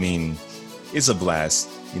this. I mean, it's a blast,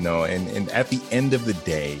 you know, and at the end of the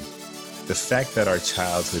day, the fact that our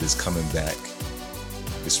childhood is coming back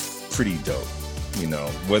is pretty dope. You know,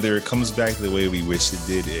 whether it comes back the way we wish it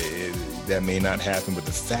did, that may not happen, but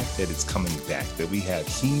the fact that it's coming back, that we have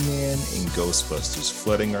He-Man and Ghostbusters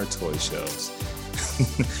flooding our toy shelves,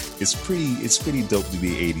 it's pretty dope to be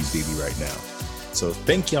an 80s baby right now. So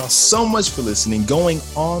thank y'all so much for listening. Going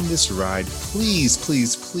on this ride, please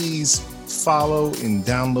follow and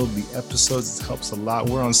download the episodes. It helps a lot.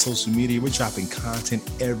 We're on social media. We're dropping content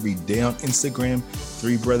every day on Instagram,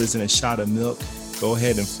 3 Brothers and a Shot of Milk. Go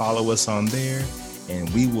ahead and follow us on there. And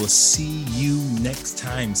we will see you next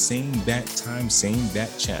time. Same bat time, same bat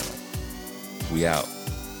channel. We out.